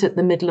did it at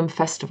the Midlam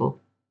Festival,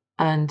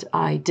 and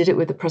I did it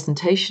with a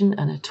presentation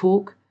and a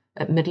talk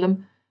at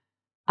Midlam,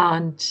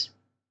 and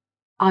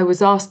I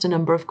was asked a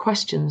number of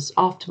questions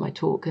after my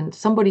talk, and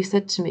somebody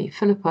said to me,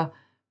 Philippa,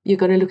 you're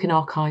going to look in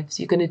archives,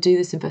 you're going to do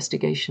this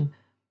investigation.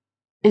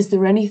 Is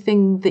there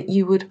anything that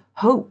you would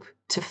hope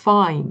to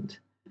find?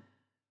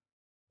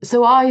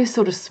 So I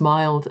sort of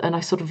smiled and I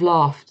sort of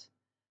laughed.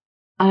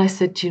 And I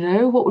said, do you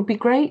know what would be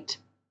great?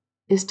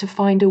 Is to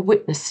find a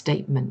witness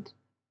statement,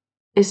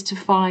 is to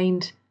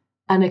find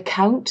an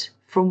account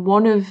from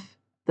one of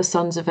the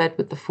sons of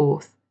Edward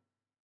IV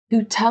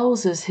who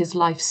tells us his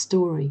life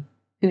story,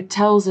 who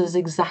tells us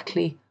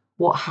exactly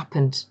what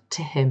happened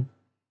to him.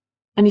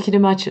 And you can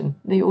imagine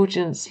the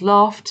audience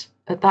laughed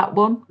at that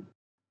one.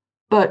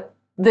 But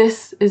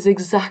this is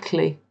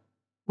exactly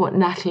what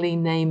Nathalie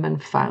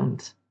Nijman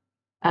found.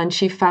 And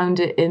she found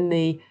it in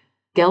the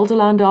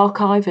Gelderland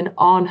Archive in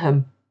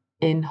Arnhem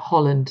in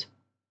Holland.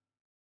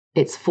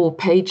 It's 4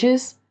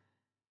 pages,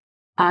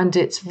 and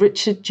it's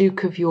Richard,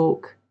 Duke of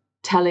York,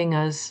 telling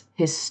us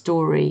his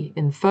story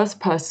in first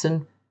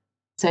person,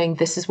 saying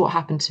this is what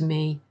happened to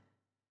me.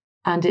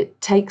 And it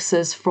takes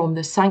us from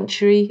the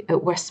sanctuary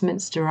at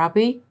Westminster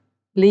Abbey,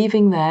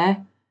 leaving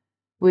there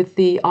with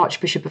the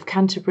Archbishop of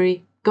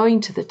Canterbury,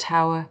 going to the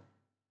Tower,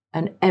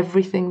 and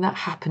everything that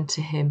happened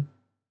to him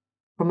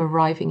from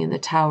arriving in the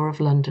Tower of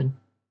London.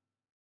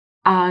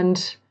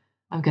 And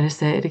I'm going to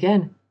say it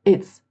again,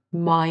 it's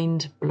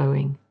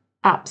mind-blowing,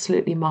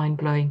 absolutely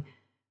mind-blowing.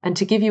 And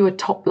to give you a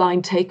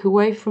top-line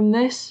takeaway from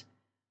this,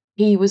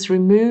 he was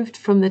removed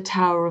from the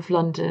Tower of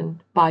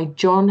London by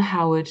John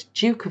Howard,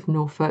 Duke of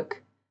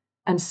Norfolk,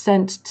 and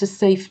sent to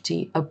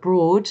safety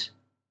abroad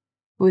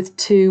with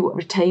 2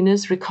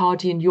 retainers,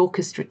 Ricardian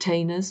Yorkist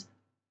retainers,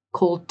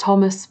 called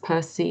Thomas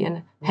Percy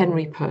and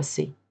Henry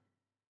Percy,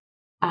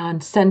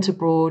 and sent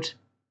abroad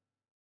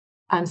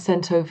and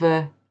sent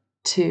over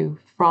to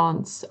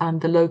France and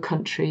the Low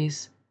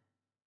Countries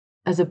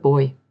as a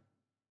boy.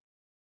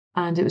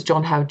 And it was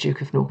John Howard,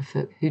 Duke of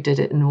Norfolk, who did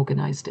it and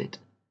organised it.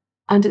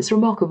 And it's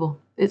remarkable.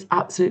 It's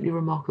absolutely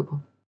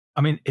remarkable.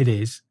 I mean, it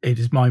is. It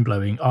is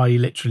mind-blowing. I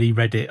literally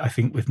read it, I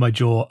think, with my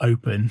jaw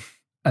open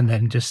and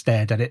then just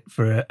stared at it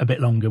for a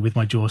bit longer with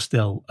my jaw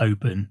still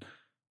open,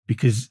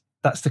 because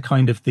that's the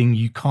kind of thing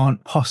you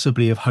can't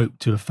possibly have hoped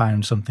to have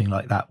found something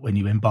like that when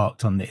you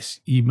embarked on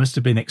this. You must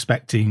have been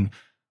expecting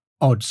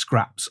odd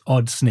scraps,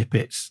 odd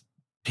snippets,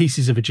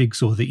 pieces of a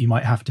jigsaw that you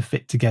might have to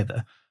fit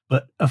together.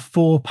 But a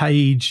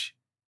 4-page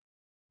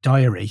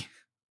diary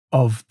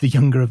of the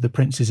younger of the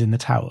princes in the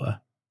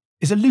Tower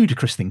is a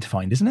ludicrous thing to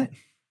find, isn't it?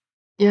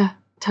 Yeah,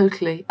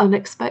 totally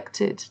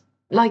unexpected.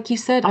 Like you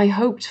said, I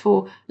hoped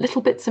for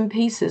little bits and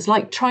pieces,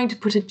 like trying to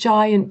put a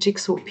giant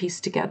jigsaw piece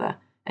together,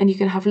 and you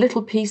can have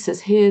little pieces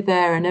here,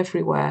 there, and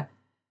everywhere.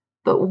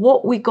 But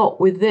what we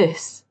got with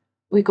this,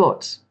 we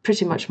got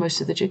pretty much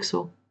most of the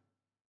jigsaw.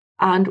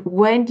 And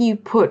when you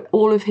put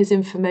all of his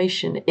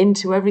information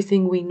into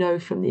everything we know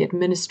from the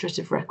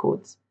administrative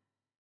records,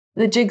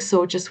 the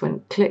jigsaw just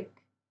went click,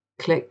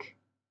 click,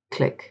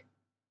 click.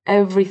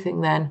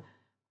 Everything then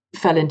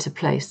fell into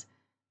place.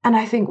 And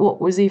I think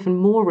what was even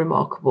more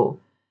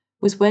remarkable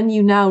was when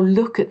you now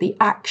look at the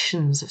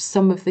actions of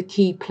some of the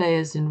key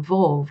players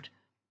involved.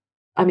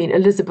 I mean,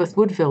 Elizabeth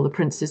Woodville, the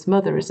prince's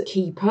mother, is a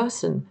key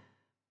person.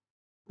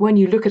 When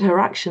you look at her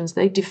actions,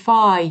 they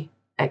defy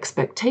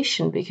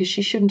expectation because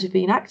she shouldn't have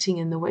been acting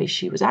in the way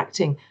she was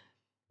acting.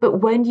 But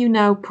when you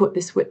now put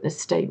this witness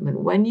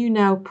statement, when you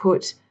now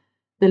put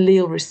the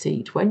Lille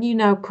receipt, when you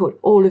now put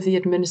all of the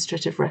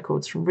administrative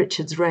records from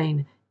Richard's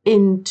reign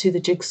into the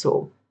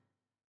jigsaw,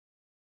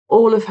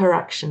 all of her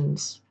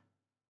actions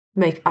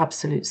make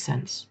absolute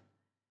sense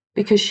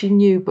because she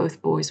knew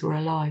both boys were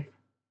alive.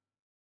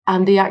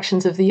 And the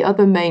actions of the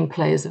other main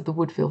players of the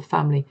Woodville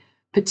family,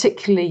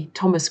 particularly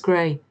Thomas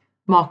Grey,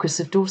 Marquess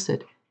of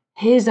Dorset,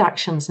 his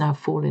actions now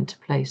fall into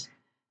place.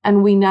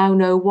 And we now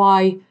know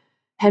why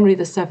Henry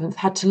VII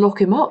had to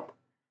lock him up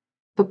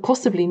for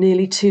possibly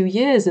nearly 2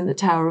 years in the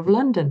Tower of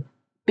London,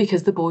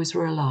 because the boys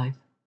were alive.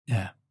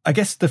 Yeah. I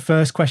guess the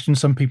first question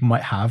some people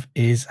might have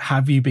is,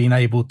 have you been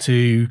able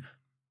to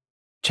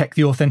check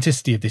the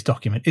authenticity of this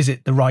document? Is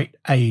it the right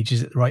age?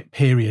 Is it the right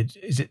period?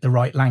 Is it the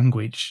right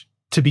language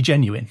to be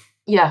genuine?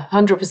 Yeah,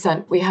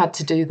 100%. We had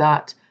to do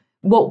that.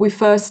 What we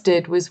first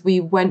did was we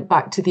went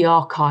back to the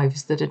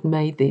archives that had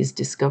made these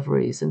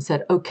discoveries and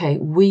said, okay,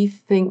 we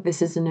think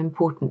this is an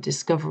important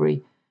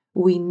discovery.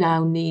 We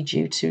now need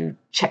you to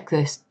check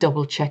this,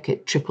 double check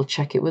it, triple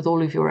check it with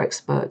all of your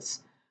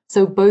experts.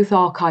 So both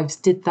archives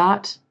did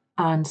that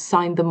and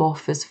signed them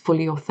off as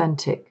fully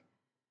authentic.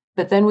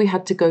 But then we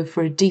had to go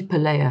for a deeper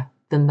layer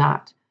than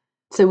that.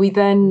 So we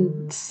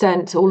then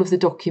sent all of the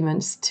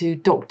documents to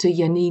Dr.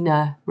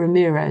 Yanina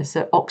Ramirez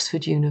at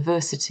Oxford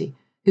University,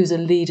 who's a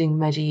leading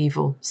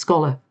medieval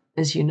scholar,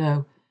 as you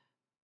know.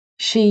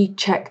 She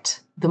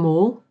checked them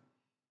all,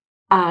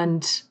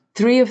 and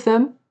 3 of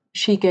them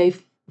she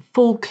gave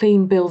full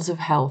clean bills of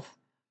health.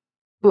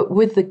 But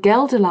with the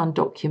Gelderland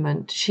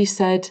document, she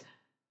said,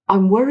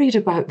 I'm worried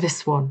about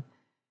this one.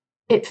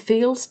 It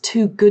feels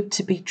too good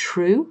to be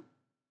true.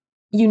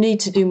 You need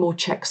to do more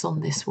checks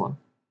on this one.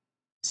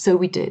 So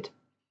we did.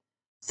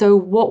 So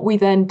what we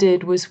then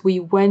did was we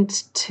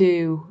went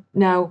to,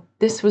 now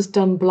this was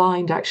done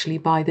blind actually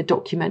by the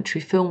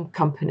documentary film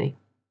company,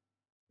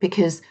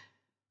 because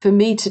for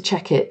me to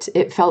check it,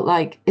 it felt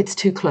like it's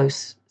too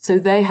close. So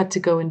they had to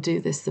go and do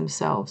this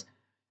themselves.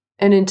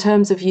 And in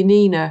terms of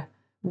Yanina,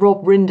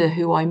 Rob Rinder,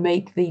 who I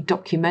make the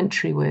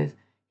documentary with,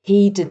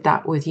 he did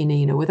that with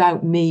Yanina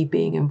without me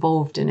being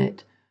involved in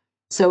it.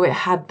 So it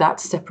had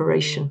that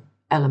separation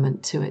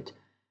element to it.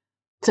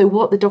 So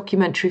what the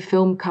documentary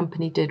film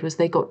company did was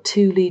they got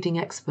 2 leading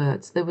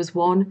experts. There was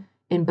one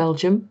in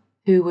Belgium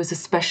who was a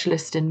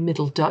specialist in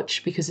Middle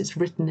Dutch because it's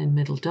written in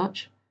Middle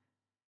Dutch.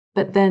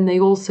 But then they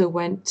also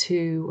went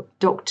to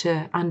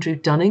Dr. Andrew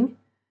Dunning,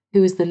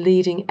 who is the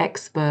leading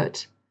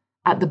expert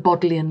at the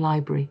Bodleian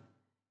Library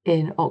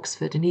in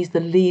Oxford. And he's the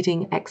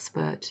leading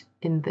expert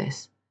in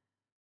this.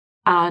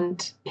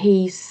 And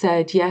he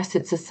said, yes,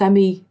 it's a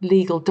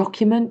semi-legal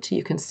document.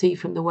 You can see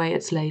from the way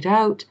it's laid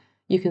out.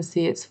 You can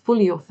see it's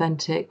fully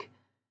authentic.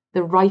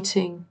 The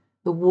writing,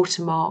 the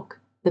watermark,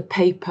 the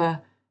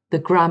paper, the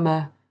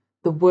grammar,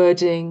 the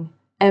wording,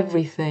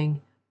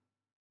 everything.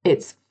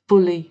 It's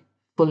fully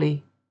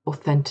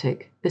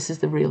authentic. This is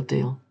the real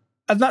deal.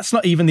 And that's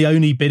not even the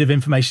only bit of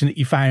information that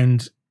you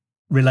found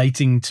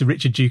relating to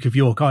Richard, Duke of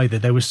York either.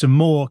 There was some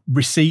more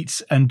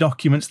receipts and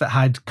documents that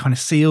had kind of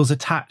seals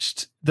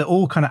attached that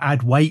all kind of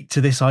add weight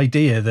to this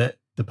idea that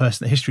the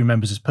person that history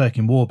remembers as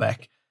Perkin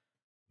Warbeck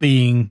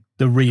being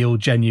the real,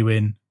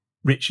 genuine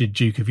Richard,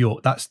 Duke of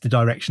York. That's the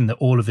direction that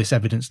all of this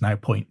evidence now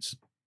points.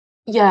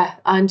 Yeah,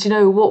 and you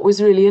know, what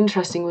was really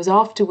interesting was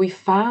after we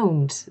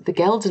found the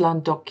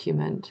Gelderland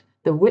document,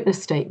 the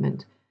witness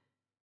statement,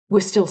 we're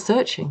still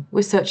searching.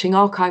 We're searching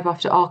archive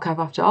after archive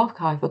after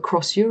archive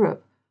across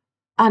Europe.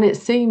 And it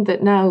seemed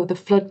that now the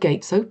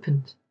floodgates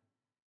opened.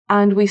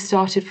 And we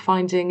started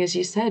finding, as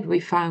you said, we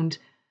found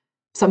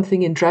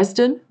something in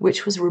Dresden,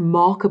 which was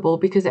remarkable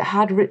because it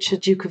had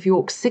Richard, Duke of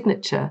York's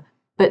signature.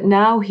 But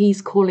now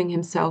he's calling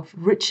himself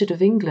Richard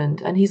of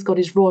England, and he's got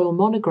his royal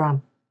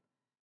monogram.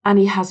 And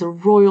he has a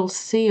royal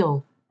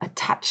seal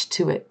attached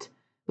to it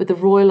with the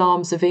royal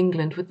arms of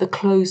England, with the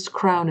closed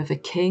crown of a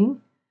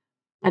king.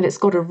 And it's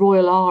got a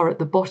royal R at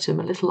the bottom,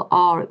 a little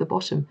R at the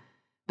bottom.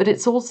 But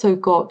it's also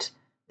got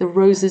the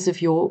roses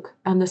of York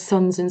and the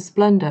sons in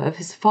splendour of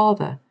his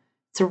father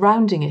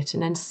surrounding it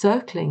and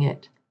encircling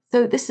it.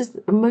 So this is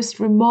the most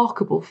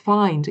remarkable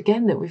find,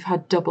 again, that we've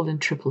had double and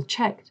triple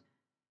checked.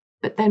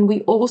 But then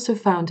we also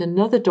found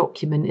another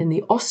document in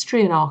the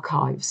Austrian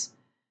archives,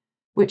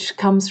 which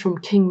comes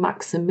from King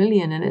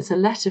Maximilian, and it's a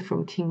letter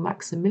from King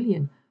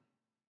Maximilian.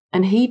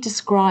 And he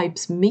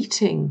describes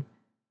meeting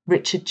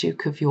Richard,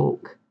 Duke of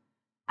York,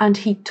 and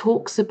he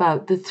talks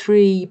about the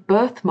 3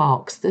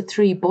 birthmarks, the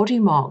 3 body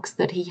marks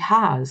that he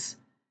has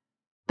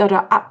that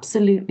are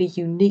absolutely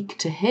unique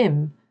to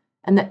him,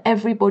 and that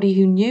everybody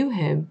who knew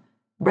him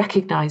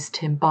recognized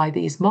him by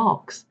these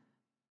marks.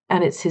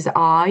 And it's his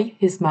eye,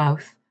 his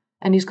mouth,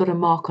 and he's got a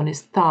mark on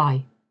his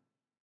thigh.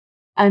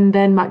 And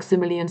then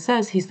Maximilian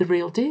says he's the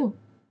real deal.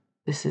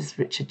 This is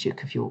Richard,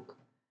 Duke of York.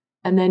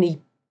 And then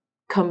he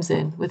comes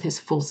in with his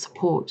full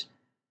support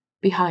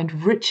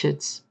behind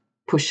Richard's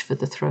push for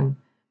the throne.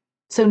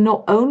 So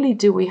not only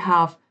do we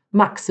have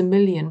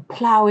Maximilian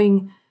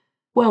ploughing,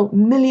 well,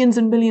 millions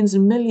and millions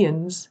and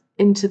millions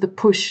into the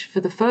push for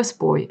the first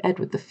boy,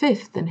 Edward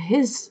V, and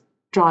his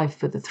drive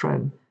for the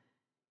throne,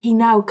 he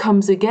now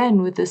comes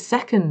again with the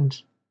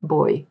second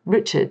boy,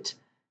 Richard,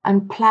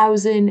 and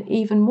ploughs in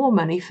even more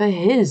money for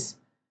his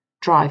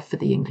drive for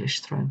the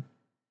English throne.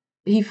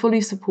 He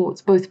fully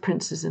supports both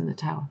princes in the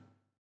Tower.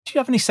 Do you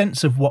have any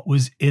sense of what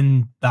was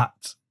in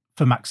that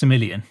for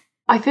Maximilian?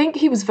 I think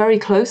he was very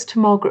close to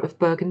Margaret of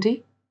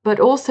Burgundy, but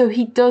also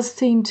he does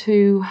seem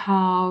to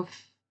have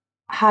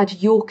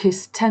had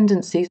Yorkist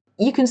tendencies.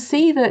 you can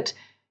see that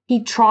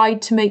he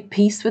tried to make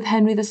peace with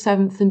Henry VII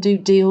and do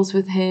deals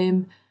with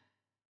him,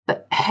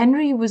 but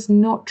Henry was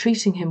not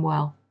treating him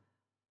well.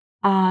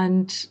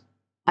 And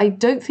I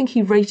don't think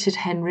he rated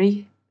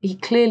Henry. He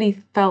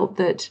clearly felt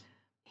that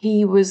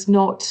he was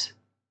not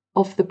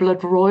of the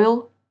blood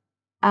royal,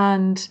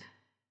 and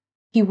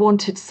he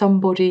wanted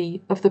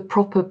somebody of the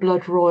proper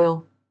blood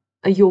royal,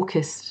 a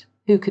Yorkist,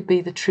 who could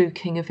be the true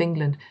King of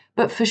England.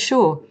 But for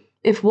sure,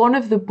 if one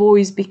of the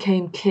boys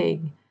became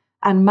king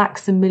and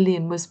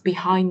Maximilian was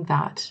behind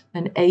that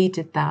and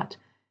aided that,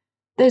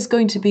 there's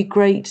going to be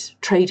great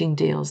trading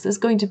deals. There's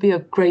going to be a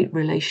great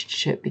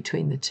relationship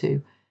between the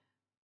two.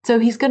 So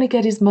he's going to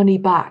get his money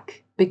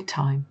back big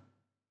time.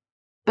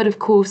 But of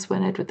course,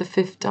 when Edward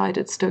V died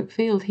at Stoke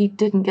Field, he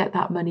didn't get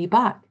that money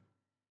back.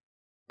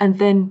 And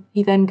then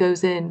he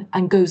goes in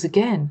and goes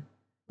again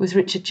with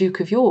Richard, Duke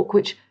of York,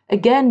 which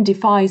again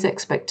defies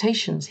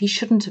expectations. He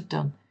shouldn't have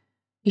done.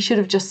 He should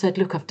have just said,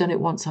 look, I've done it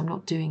once, I'm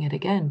not doing it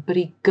again. But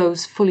he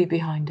goes fully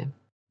behind him.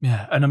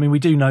 Yeah, and I mean, we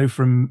do know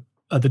from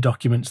other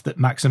documents that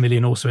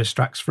Maximilian also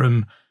extracts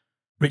from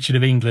Richard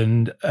of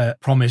England a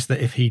promise that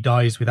if he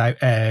dies without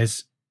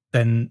heirs,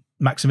 then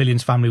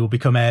Maximilian's family will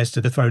become heirs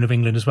to the throne of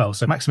England as well.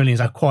 So Maximilian's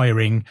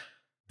acquiring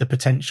the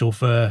potential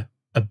for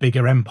a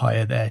bigger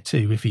empire there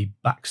too, if he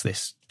backs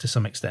this to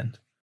some extent.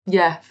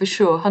 Yeah, for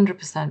sure,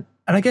 100%.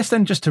 And I guess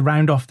then just to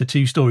round off the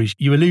two stories,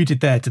 you alluded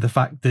there to the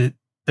fact that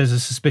there's a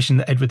suspicion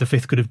that Edward V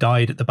could have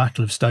died at the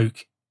Battle of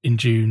Stoke in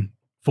June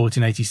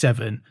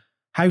 1487.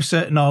 How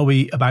certain are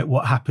we about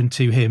what happened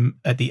to him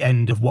at the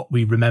end of what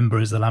we remember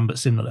as the Lambert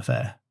Simnel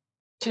affair?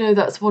 Do you know,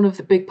 that's one of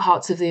the big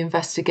parts of the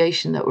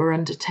investigation that we're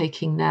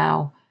undertaking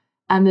now.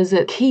 And there's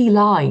a key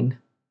line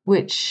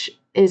which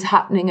is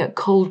happening at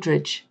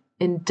Coldridge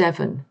in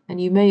Devon. And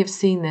you may have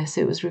seen this.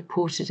 It was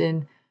reported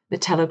in the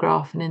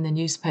Telegraph and in the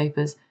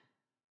newspapers,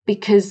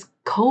 because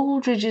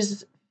Coldridge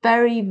is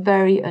very,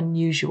 very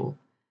unusual.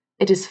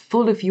 It is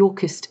full of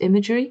Yorkist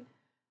imagery,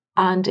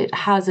 and it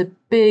has a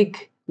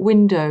big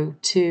window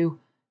to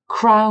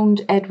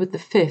crowned Edward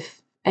V,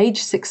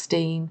 age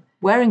 16,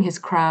 wearing his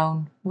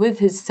crown with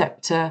his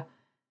sceptre,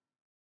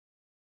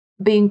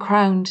 being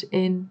crowned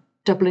in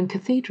Dublin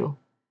Cathedral.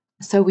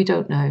 So we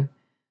don't know.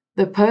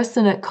 The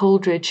person at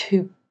Coldridge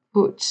who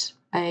put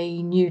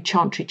a new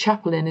chantry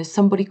chapel in is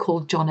somebody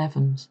called John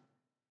Evans.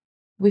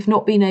 We've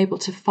not been able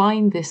to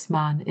find this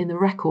man in the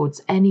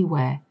records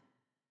anywhere,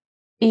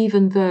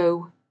 even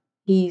though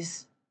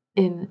he's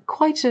in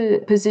quite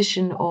a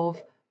position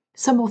of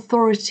some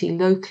authority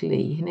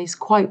locally, and he's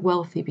quite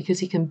wealthy because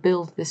he can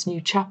build this new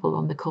chapel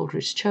on the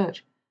Coldridge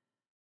Church.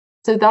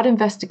 So that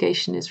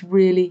investigation is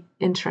really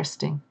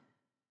interesting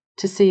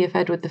to see if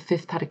Edward V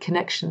had a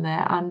connection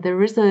there. And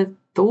there is a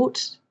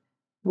thought,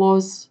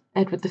 was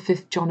Edward V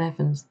John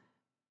Evans?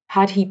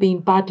 Had he been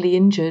badly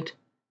injured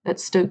at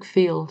Stoke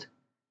Field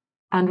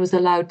and was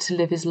allowed to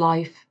live his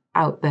life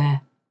out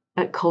there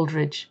at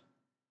Coldridge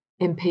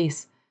in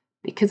peace?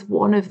 Because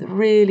one of the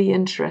really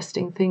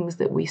interesting things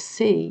that we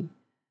see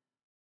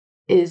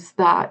is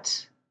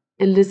that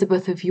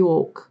Elizabeth of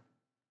York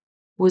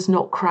was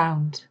not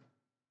crowned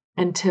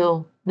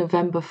until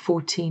November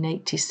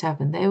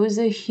 1487. There was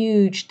a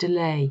huge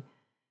delay.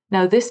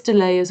 Now, this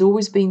delay has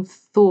always been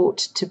thought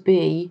to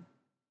be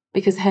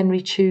because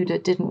Henry Tudor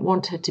didn't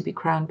want her to be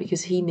crowned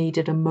because he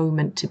needed a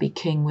moment to be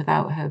king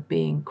without her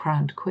being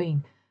crowned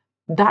queen.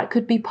 That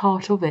could be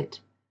part of it.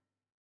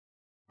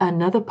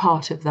 Another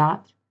part of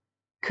that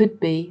could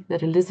be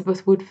that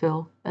Elizabeth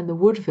Woodville and the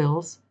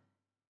Woodvilles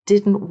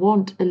didn't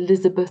want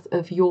Elizabeth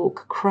of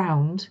York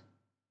crowned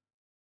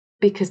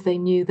because they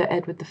knew that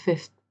Edward V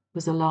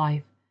was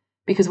alive.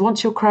 Because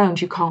once you're crowned,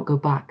 you can't go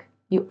back.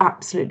 You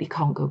absolutely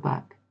can't go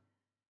back.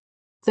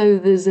 So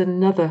there's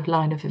another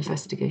line of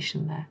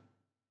investigation there.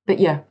 But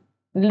yeah,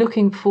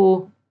 looking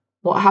for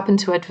what happened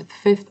to Edward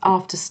V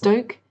after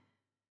Stoke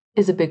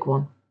is a big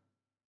one.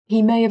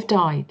 He may have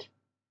died.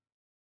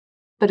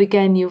 But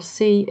again, you'll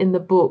see in the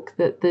book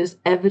that there's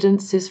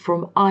evidences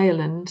from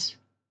Ireland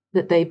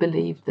that they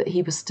believed that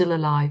he was still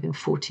alive in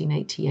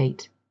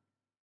 1488.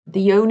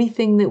 The only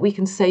thing that we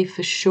can say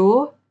for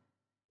sure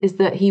is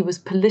that he was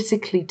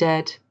politically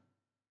dead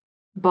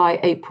by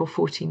April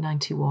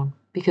 1491,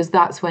 because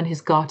that's when his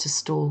Garter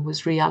stall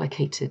was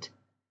reallocated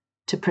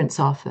to Prince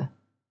Arthur,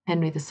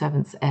 Henry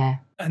VII's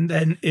heir. And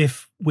then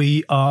if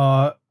we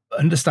are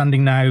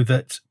understanding now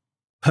that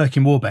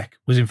Perkin Warbeck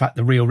was in fact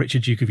the real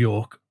Richard, Duke of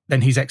York,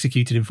 then he's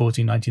executed in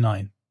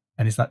 1499.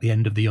 And is that the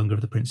end of the younger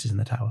of the princes in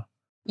the Tower?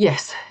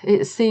 Yes,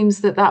 it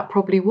seems that that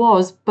probably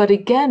was. But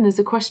again, there's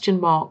a question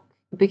mark,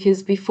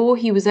 because before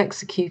he was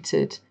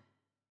executed,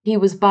 he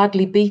was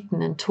badly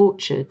beaten and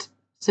tortured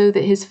so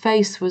that his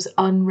face was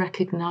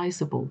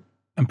unrecognisable.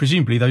 And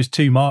presumably those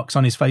two marks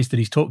on his face that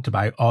he's talked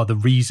about are the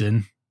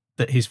reason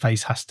that his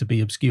face has to be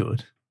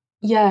obscured.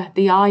 Yeah,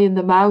 the eye and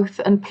the mouth.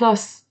 And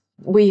plus,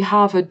 we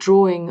have a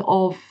drawing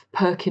of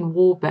Perkin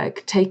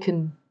Warbeck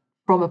taken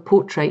from a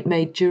portrait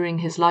made during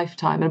his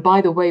lifetime. And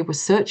by the way, we're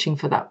searching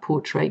for that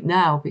portrait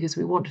now because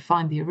we want to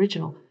find the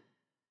original.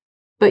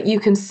 But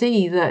you can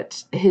see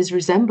that his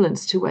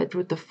resemblance to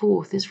Edward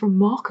IV is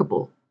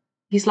remarkable.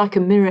 He's like a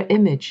mirror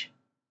image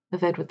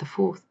of Edward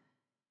IV.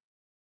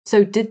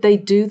 So did they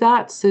do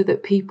that so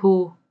that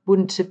people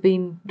wouldn't have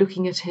been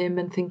looking at him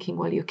and thinking,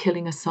 well, you're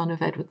killing a son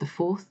of Edward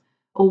IV?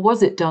 Or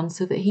was it done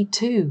so that he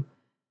too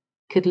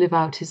could live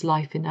out his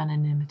life in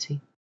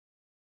anonymity?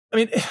 I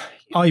mean,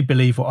 I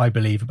believe what I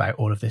believe about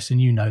all of this, and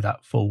you know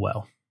that full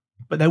well.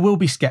 But there will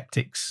be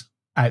skeptics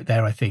out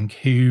there, I think,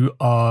 who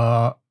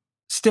are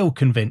still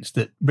convinced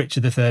that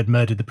Richard III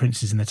murdered the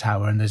princes in the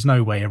Tower, and there's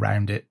no way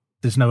around it.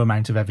 There's no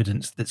amount of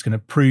evidence that's going to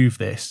prove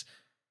this.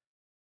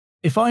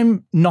 If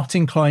I'm not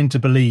inclined to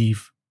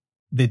believe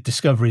the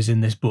discoveries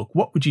in this book,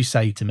 what would you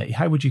say to me?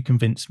 How would you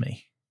convince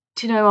me?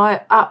 Do you know,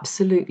 I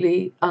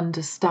absolutely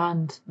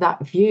understand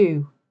that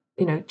view.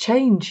 You know,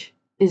 change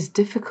is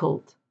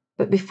difficult.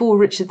 But before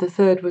Richard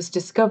III was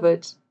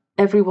discovered,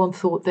 everyone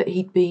thought that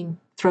he'd been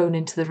thrown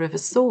into the River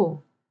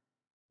Soar.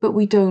 But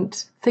we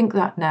don't think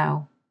that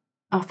now.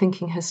 Our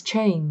thinking has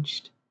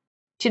changed.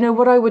 Do you know,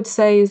 what I would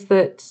say is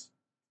that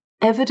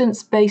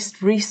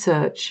evidence-based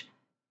research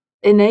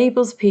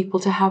enables people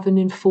to have an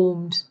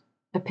informed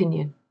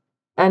opinion.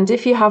 And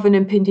if you have an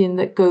opinion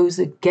that goes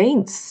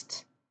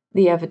against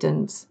the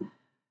evidence,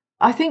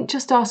 I think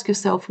just ask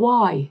yourself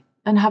why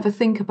and have a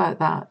think about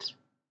that.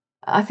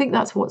 I think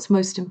that's what's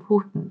most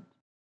important.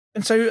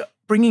 And so,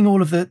 bringing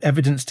all of the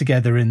evidence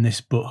together in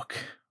this book,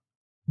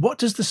 what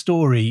does the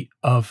story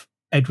of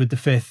Edward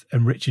V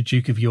and Richard,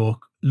 Duke of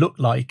York, look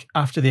like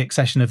after the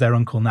accession of their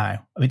uncle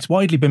now? I mean, it's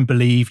widely been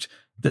believed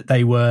that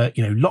they were,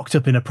 locked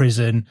up in a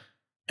prison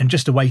and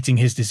just awaiting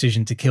his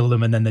decision to kill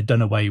them, and then they're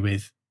done away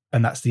with,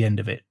 and that's the end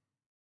of it.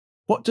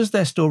 What does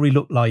their story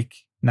look like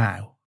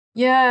now?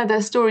 Yeah,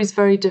 their story's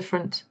very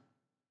different.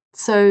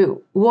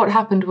 So what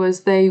happened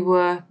was they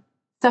were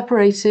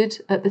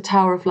separated at the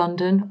Tower of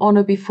London on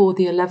or before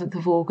the 11th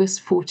of August,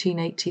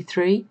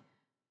 1483.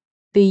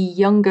 The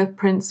younger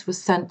prince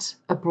was sent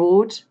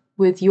abroad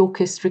with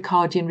Yorkist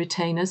Ricardian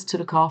retainers to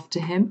look after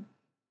him.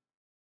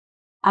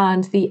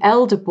 And the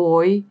elder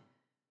boy,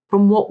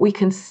 from what we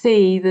can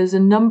see, there's a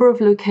number of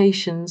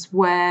locations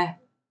where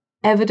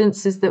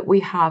evidences that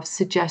we have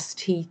suggest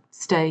he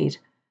stayed.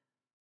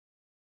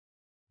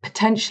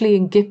 Potentially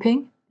in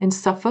Gipping, in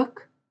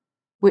Suffolk,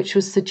 which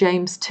was Sir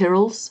James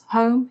Tyrrell's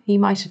home. He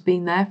might have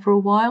been there for a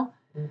while.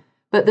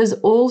 But there's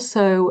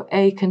also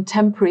a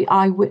contemporary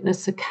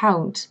eyewitness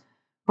account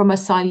from a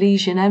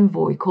Silesian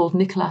envoy called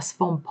Nicholas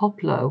von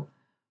Poplo,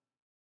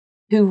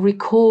 who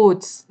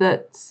records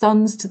that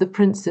sons to the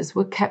princes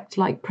were kept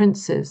like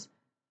princes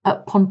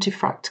at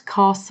Pontefract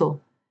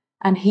Castle,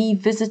 and he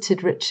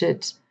visited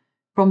Richard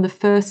from the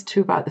 1st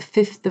to about the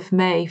 5th of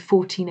May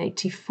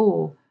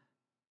 1484,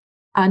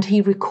 and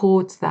he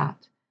records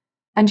that.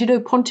 And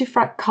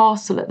Pontefract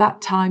Castle at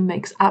that time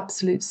makes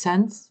absolute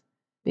sense,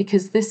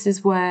 because this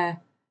is where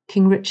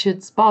King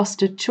Richard's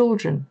bastard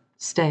children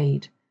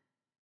stayed.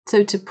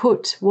 So to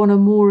put one or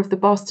more of the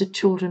bastard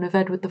children of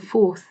Edward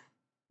IV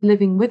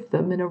living with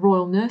them in a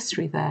royal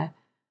nursery there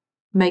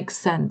makes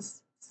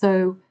sense.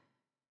 So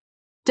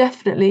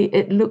definitely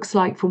it looks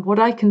like, from what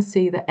I can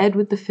see, that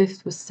Edward V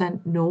was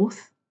sent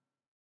north,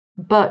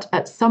 but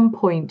at some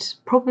point,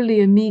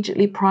 probably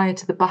immediately prior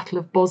to the Battle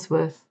of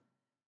Bosworth,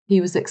 he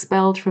was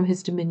expelled from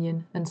his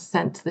dominion and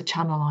sent to the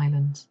Channel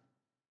Islands.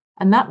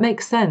 And that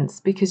makes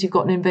sense because you've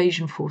got an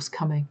invasion force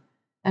coming,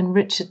 and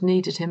Richard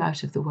needed him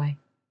out of the way.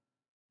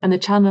 And the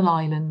Channel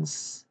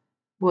Islands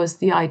was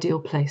the ideal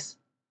place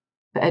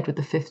for Edward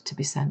V to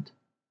be sent.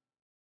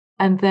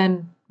 And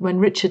then when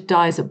Richard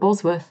dies at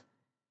Bosworth,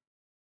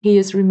 he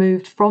is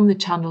removed from the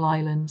Channel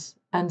Islands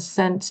and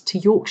sent to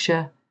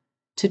Yorkshire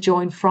to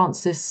join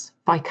Francis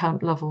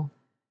Viscount Lovell,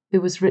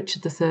 who was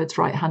Richard III's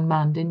right-hand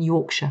man in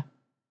Yorkshire.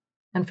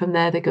 And from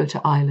there they go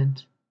to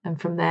Ireland, and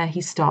from there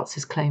he starts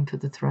his claim for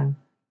the throne.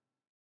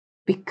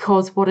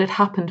 Because what had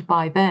happened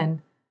by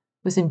then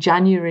was, in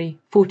January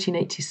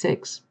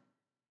 1486,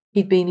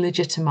 he'd been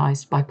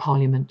legitimised by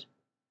Parliament.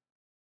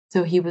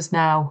 So he was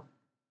now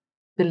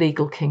the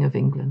legal king of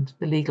England,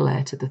 the legal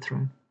heir to the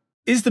throne.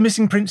 Is the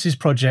Missing Princes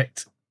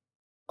project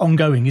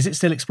ongoing? Is it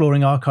still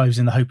exploring archives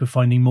in the hope of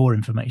finding more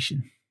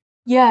information?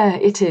 Yeah,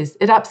 it is.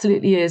 It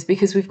absolutely is,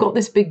 because we've got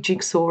this big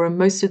jigsaw and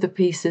most of the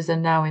pieces are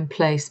now in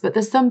place, but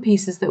there's some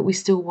pieces that we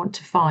still want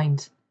to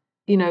find.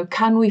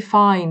 Can we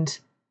find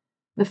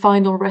the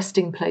final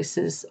resting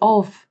places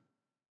of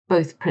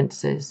both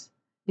princes?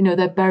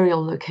 Their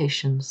burial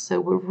locations. So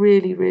we're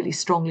really, really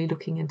strongly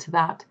looking into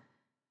that.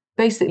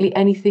 Basically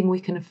anything we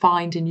can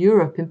find in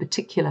Europe in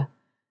particular,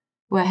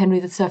 where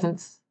Henry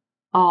VII's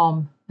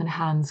arm and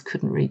hands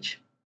couldn't reach.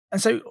 And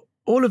so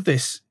all of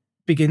this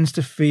begins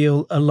to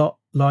feel a lot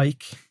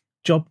like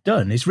job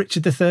done. Is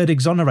Richard III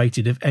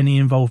exonerated of any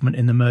involvement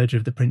in the murder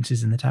of the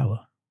princes in the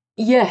Tower?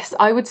 Yes,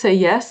 I would say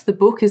yes. The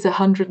book is a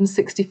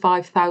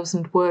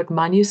 165,000 word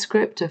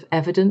manuscript of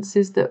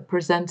evidences that are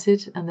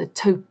presented, and the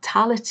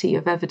totality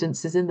of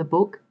evidences in the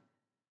book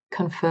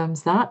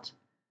confirms that.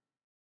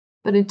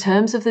 But in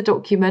terms of the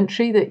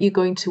documentary that you're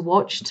going to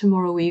watch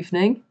tomorrow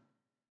evening,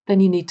 then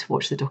you need to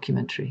watch the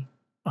documentary.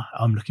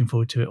 I'm looking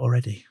forward to it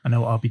already. I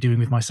know what I'll be doing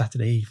with my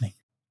Saturday evening.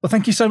 Well,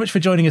 thank you so much for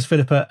joining us,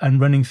 Philippa, and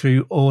running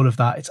through all of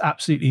that. It's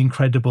absolutely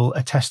incredible,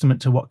 a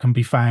testament to what can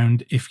be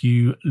found if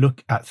you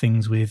look at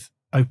things with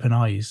open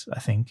eyes,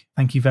 I think.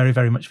 Thank you very,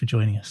 very much for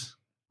joining us.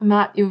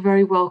 Matt, you're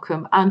very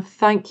welcome. And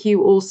thank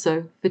you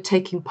also for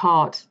taking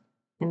part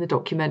in the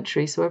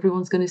documentary. So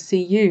everyone's going to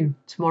see you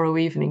tomorrow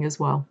evening as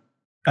well.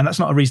 And that's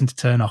not a reason to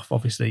turn off,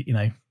 obviously. You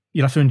know,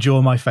 you'll have to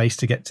endure my face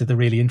to get to the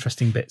really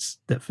interesting bits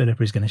that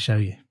Philippa is going to show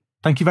you.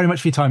 Thank you very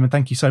much for your time, and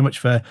thank you so much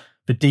for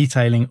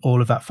detailing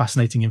all of that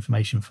fascinating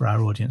information for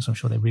our audience. I'm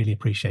sure they really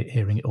appreciate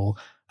hearing it all,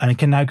 and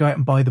can now go out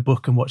and buy the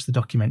book and watch the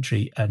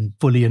documentary and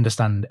fully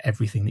understand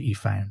everything that you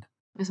found.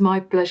 It was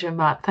my pleasure,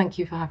 Matt. Thank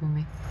you for having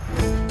me.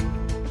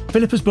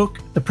 Philippa's book,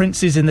 The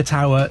Princes in the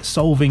Tower,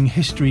 Solving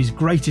History's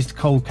Greatest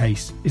Cold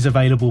Case, is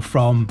available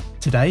from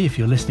today, if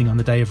you're listening on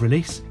the day of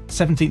release,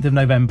 17th of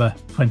November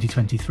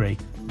 2023.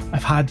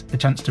 I've had the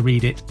chance to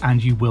read it,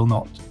 and you will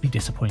not be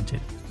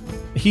disappointed.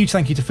 A huge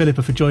thank you to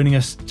Philippa for joining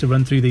us to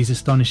run through these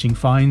astonishing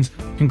finds.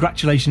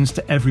 Congratulations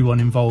to everyone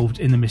involved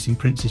in the Missing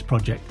Princes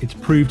project. It's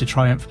proved a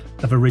triumph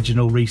of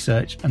original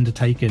research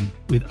undertaken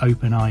with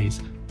open eyes.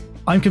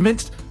 I'm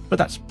convinced, but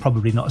that's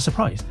probably not a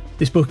surprise.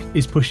 This book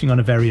is pushing on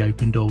a very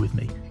open door with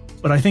me.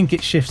 But I think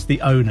it shifts the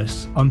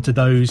onus onto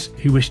those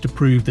who wish to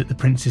prove that the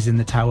princes in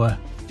the tower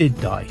did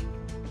die.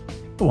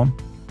 Go on,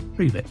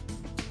 prove it.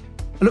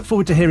 I look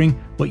forward to hearing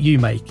what you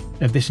make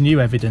of this new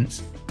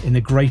evidence in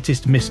the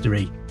greatest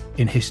mystery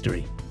in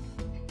history.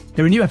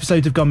 There are new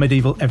episodes of Gone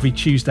Medieval every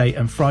Tuesday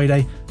and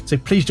Friday, so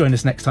please join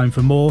us next time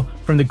for more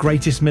from the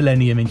greatest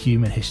millennium in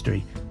human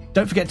history.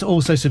 Don't forget to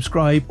also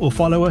subscribe or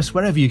follow us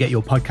wherever you get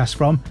your podcasts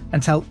from,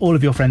 and tell all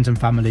of your friends and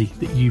family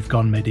that you've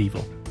gone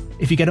medieval.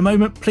 If you get a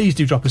moment, please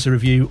do drop us a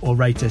review or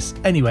rate us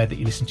anywhere that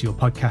you listen to your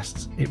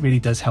podcasts. It really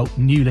does help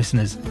new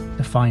listeners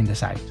to find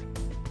us out.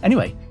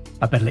 Anyway,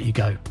 I better let you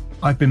go.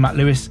 I've been Matt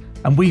Lewis,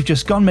 and we've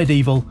just gone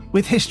medieval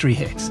with History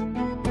Hit.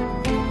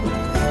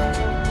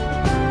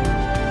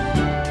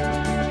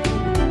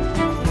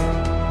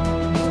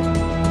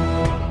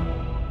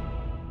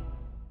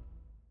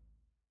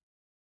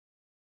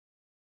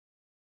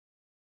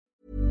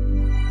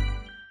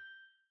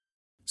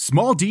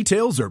 Small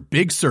details are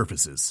big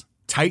surfaces.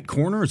 Tight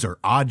corners are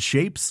odd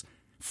shapes.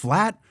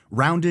 Flat,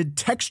 rounded,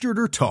 textured,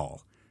 or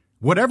tall.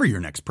 Whatever your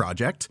next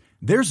project,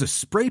 there's a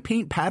spray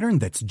paint pattern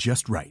that's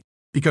just right.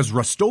 Because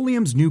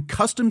Rust-Oleum's new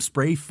Custom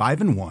Spray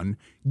 5-in-1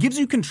 gives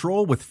you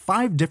control with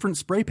 5 different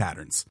spray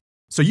patterns.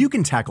 So you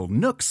can tackle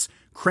nooks,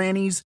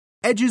 crannies,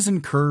 edges,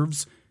 and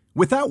curves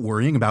without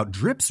worrying about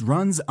drips,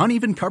 runs,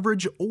 uneven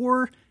coverage,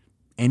 or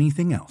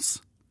anything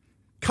else.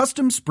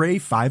 Custom Spray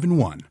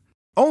 5-in-1.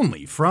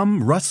 Only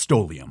from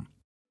Rust-Oleum.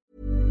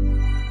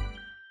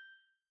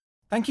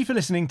 Thank you for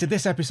listening to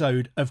this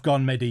episode of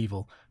Gone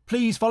Medieval.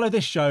 Please follow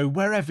this show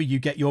wherever you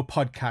get your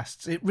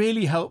podcasts. It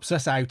really helps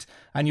us out,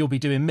 and you'll be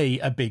doing me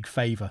a big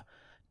favour.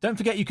 Don't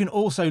forget you can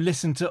also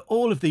listen to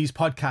all of these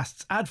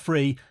podcasts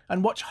ad-free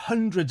and watch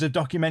hundreds of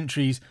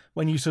documentaries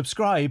when you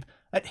subscribe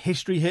at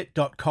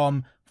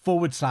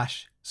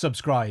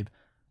historyhit.com/subscribe.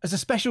 As a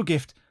special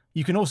gift,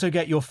 you can also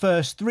get your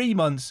first 3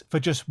 months for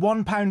just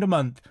 £1 a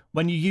month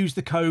when you use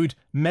the code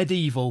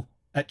MEDIEVAL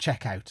at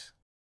checkout.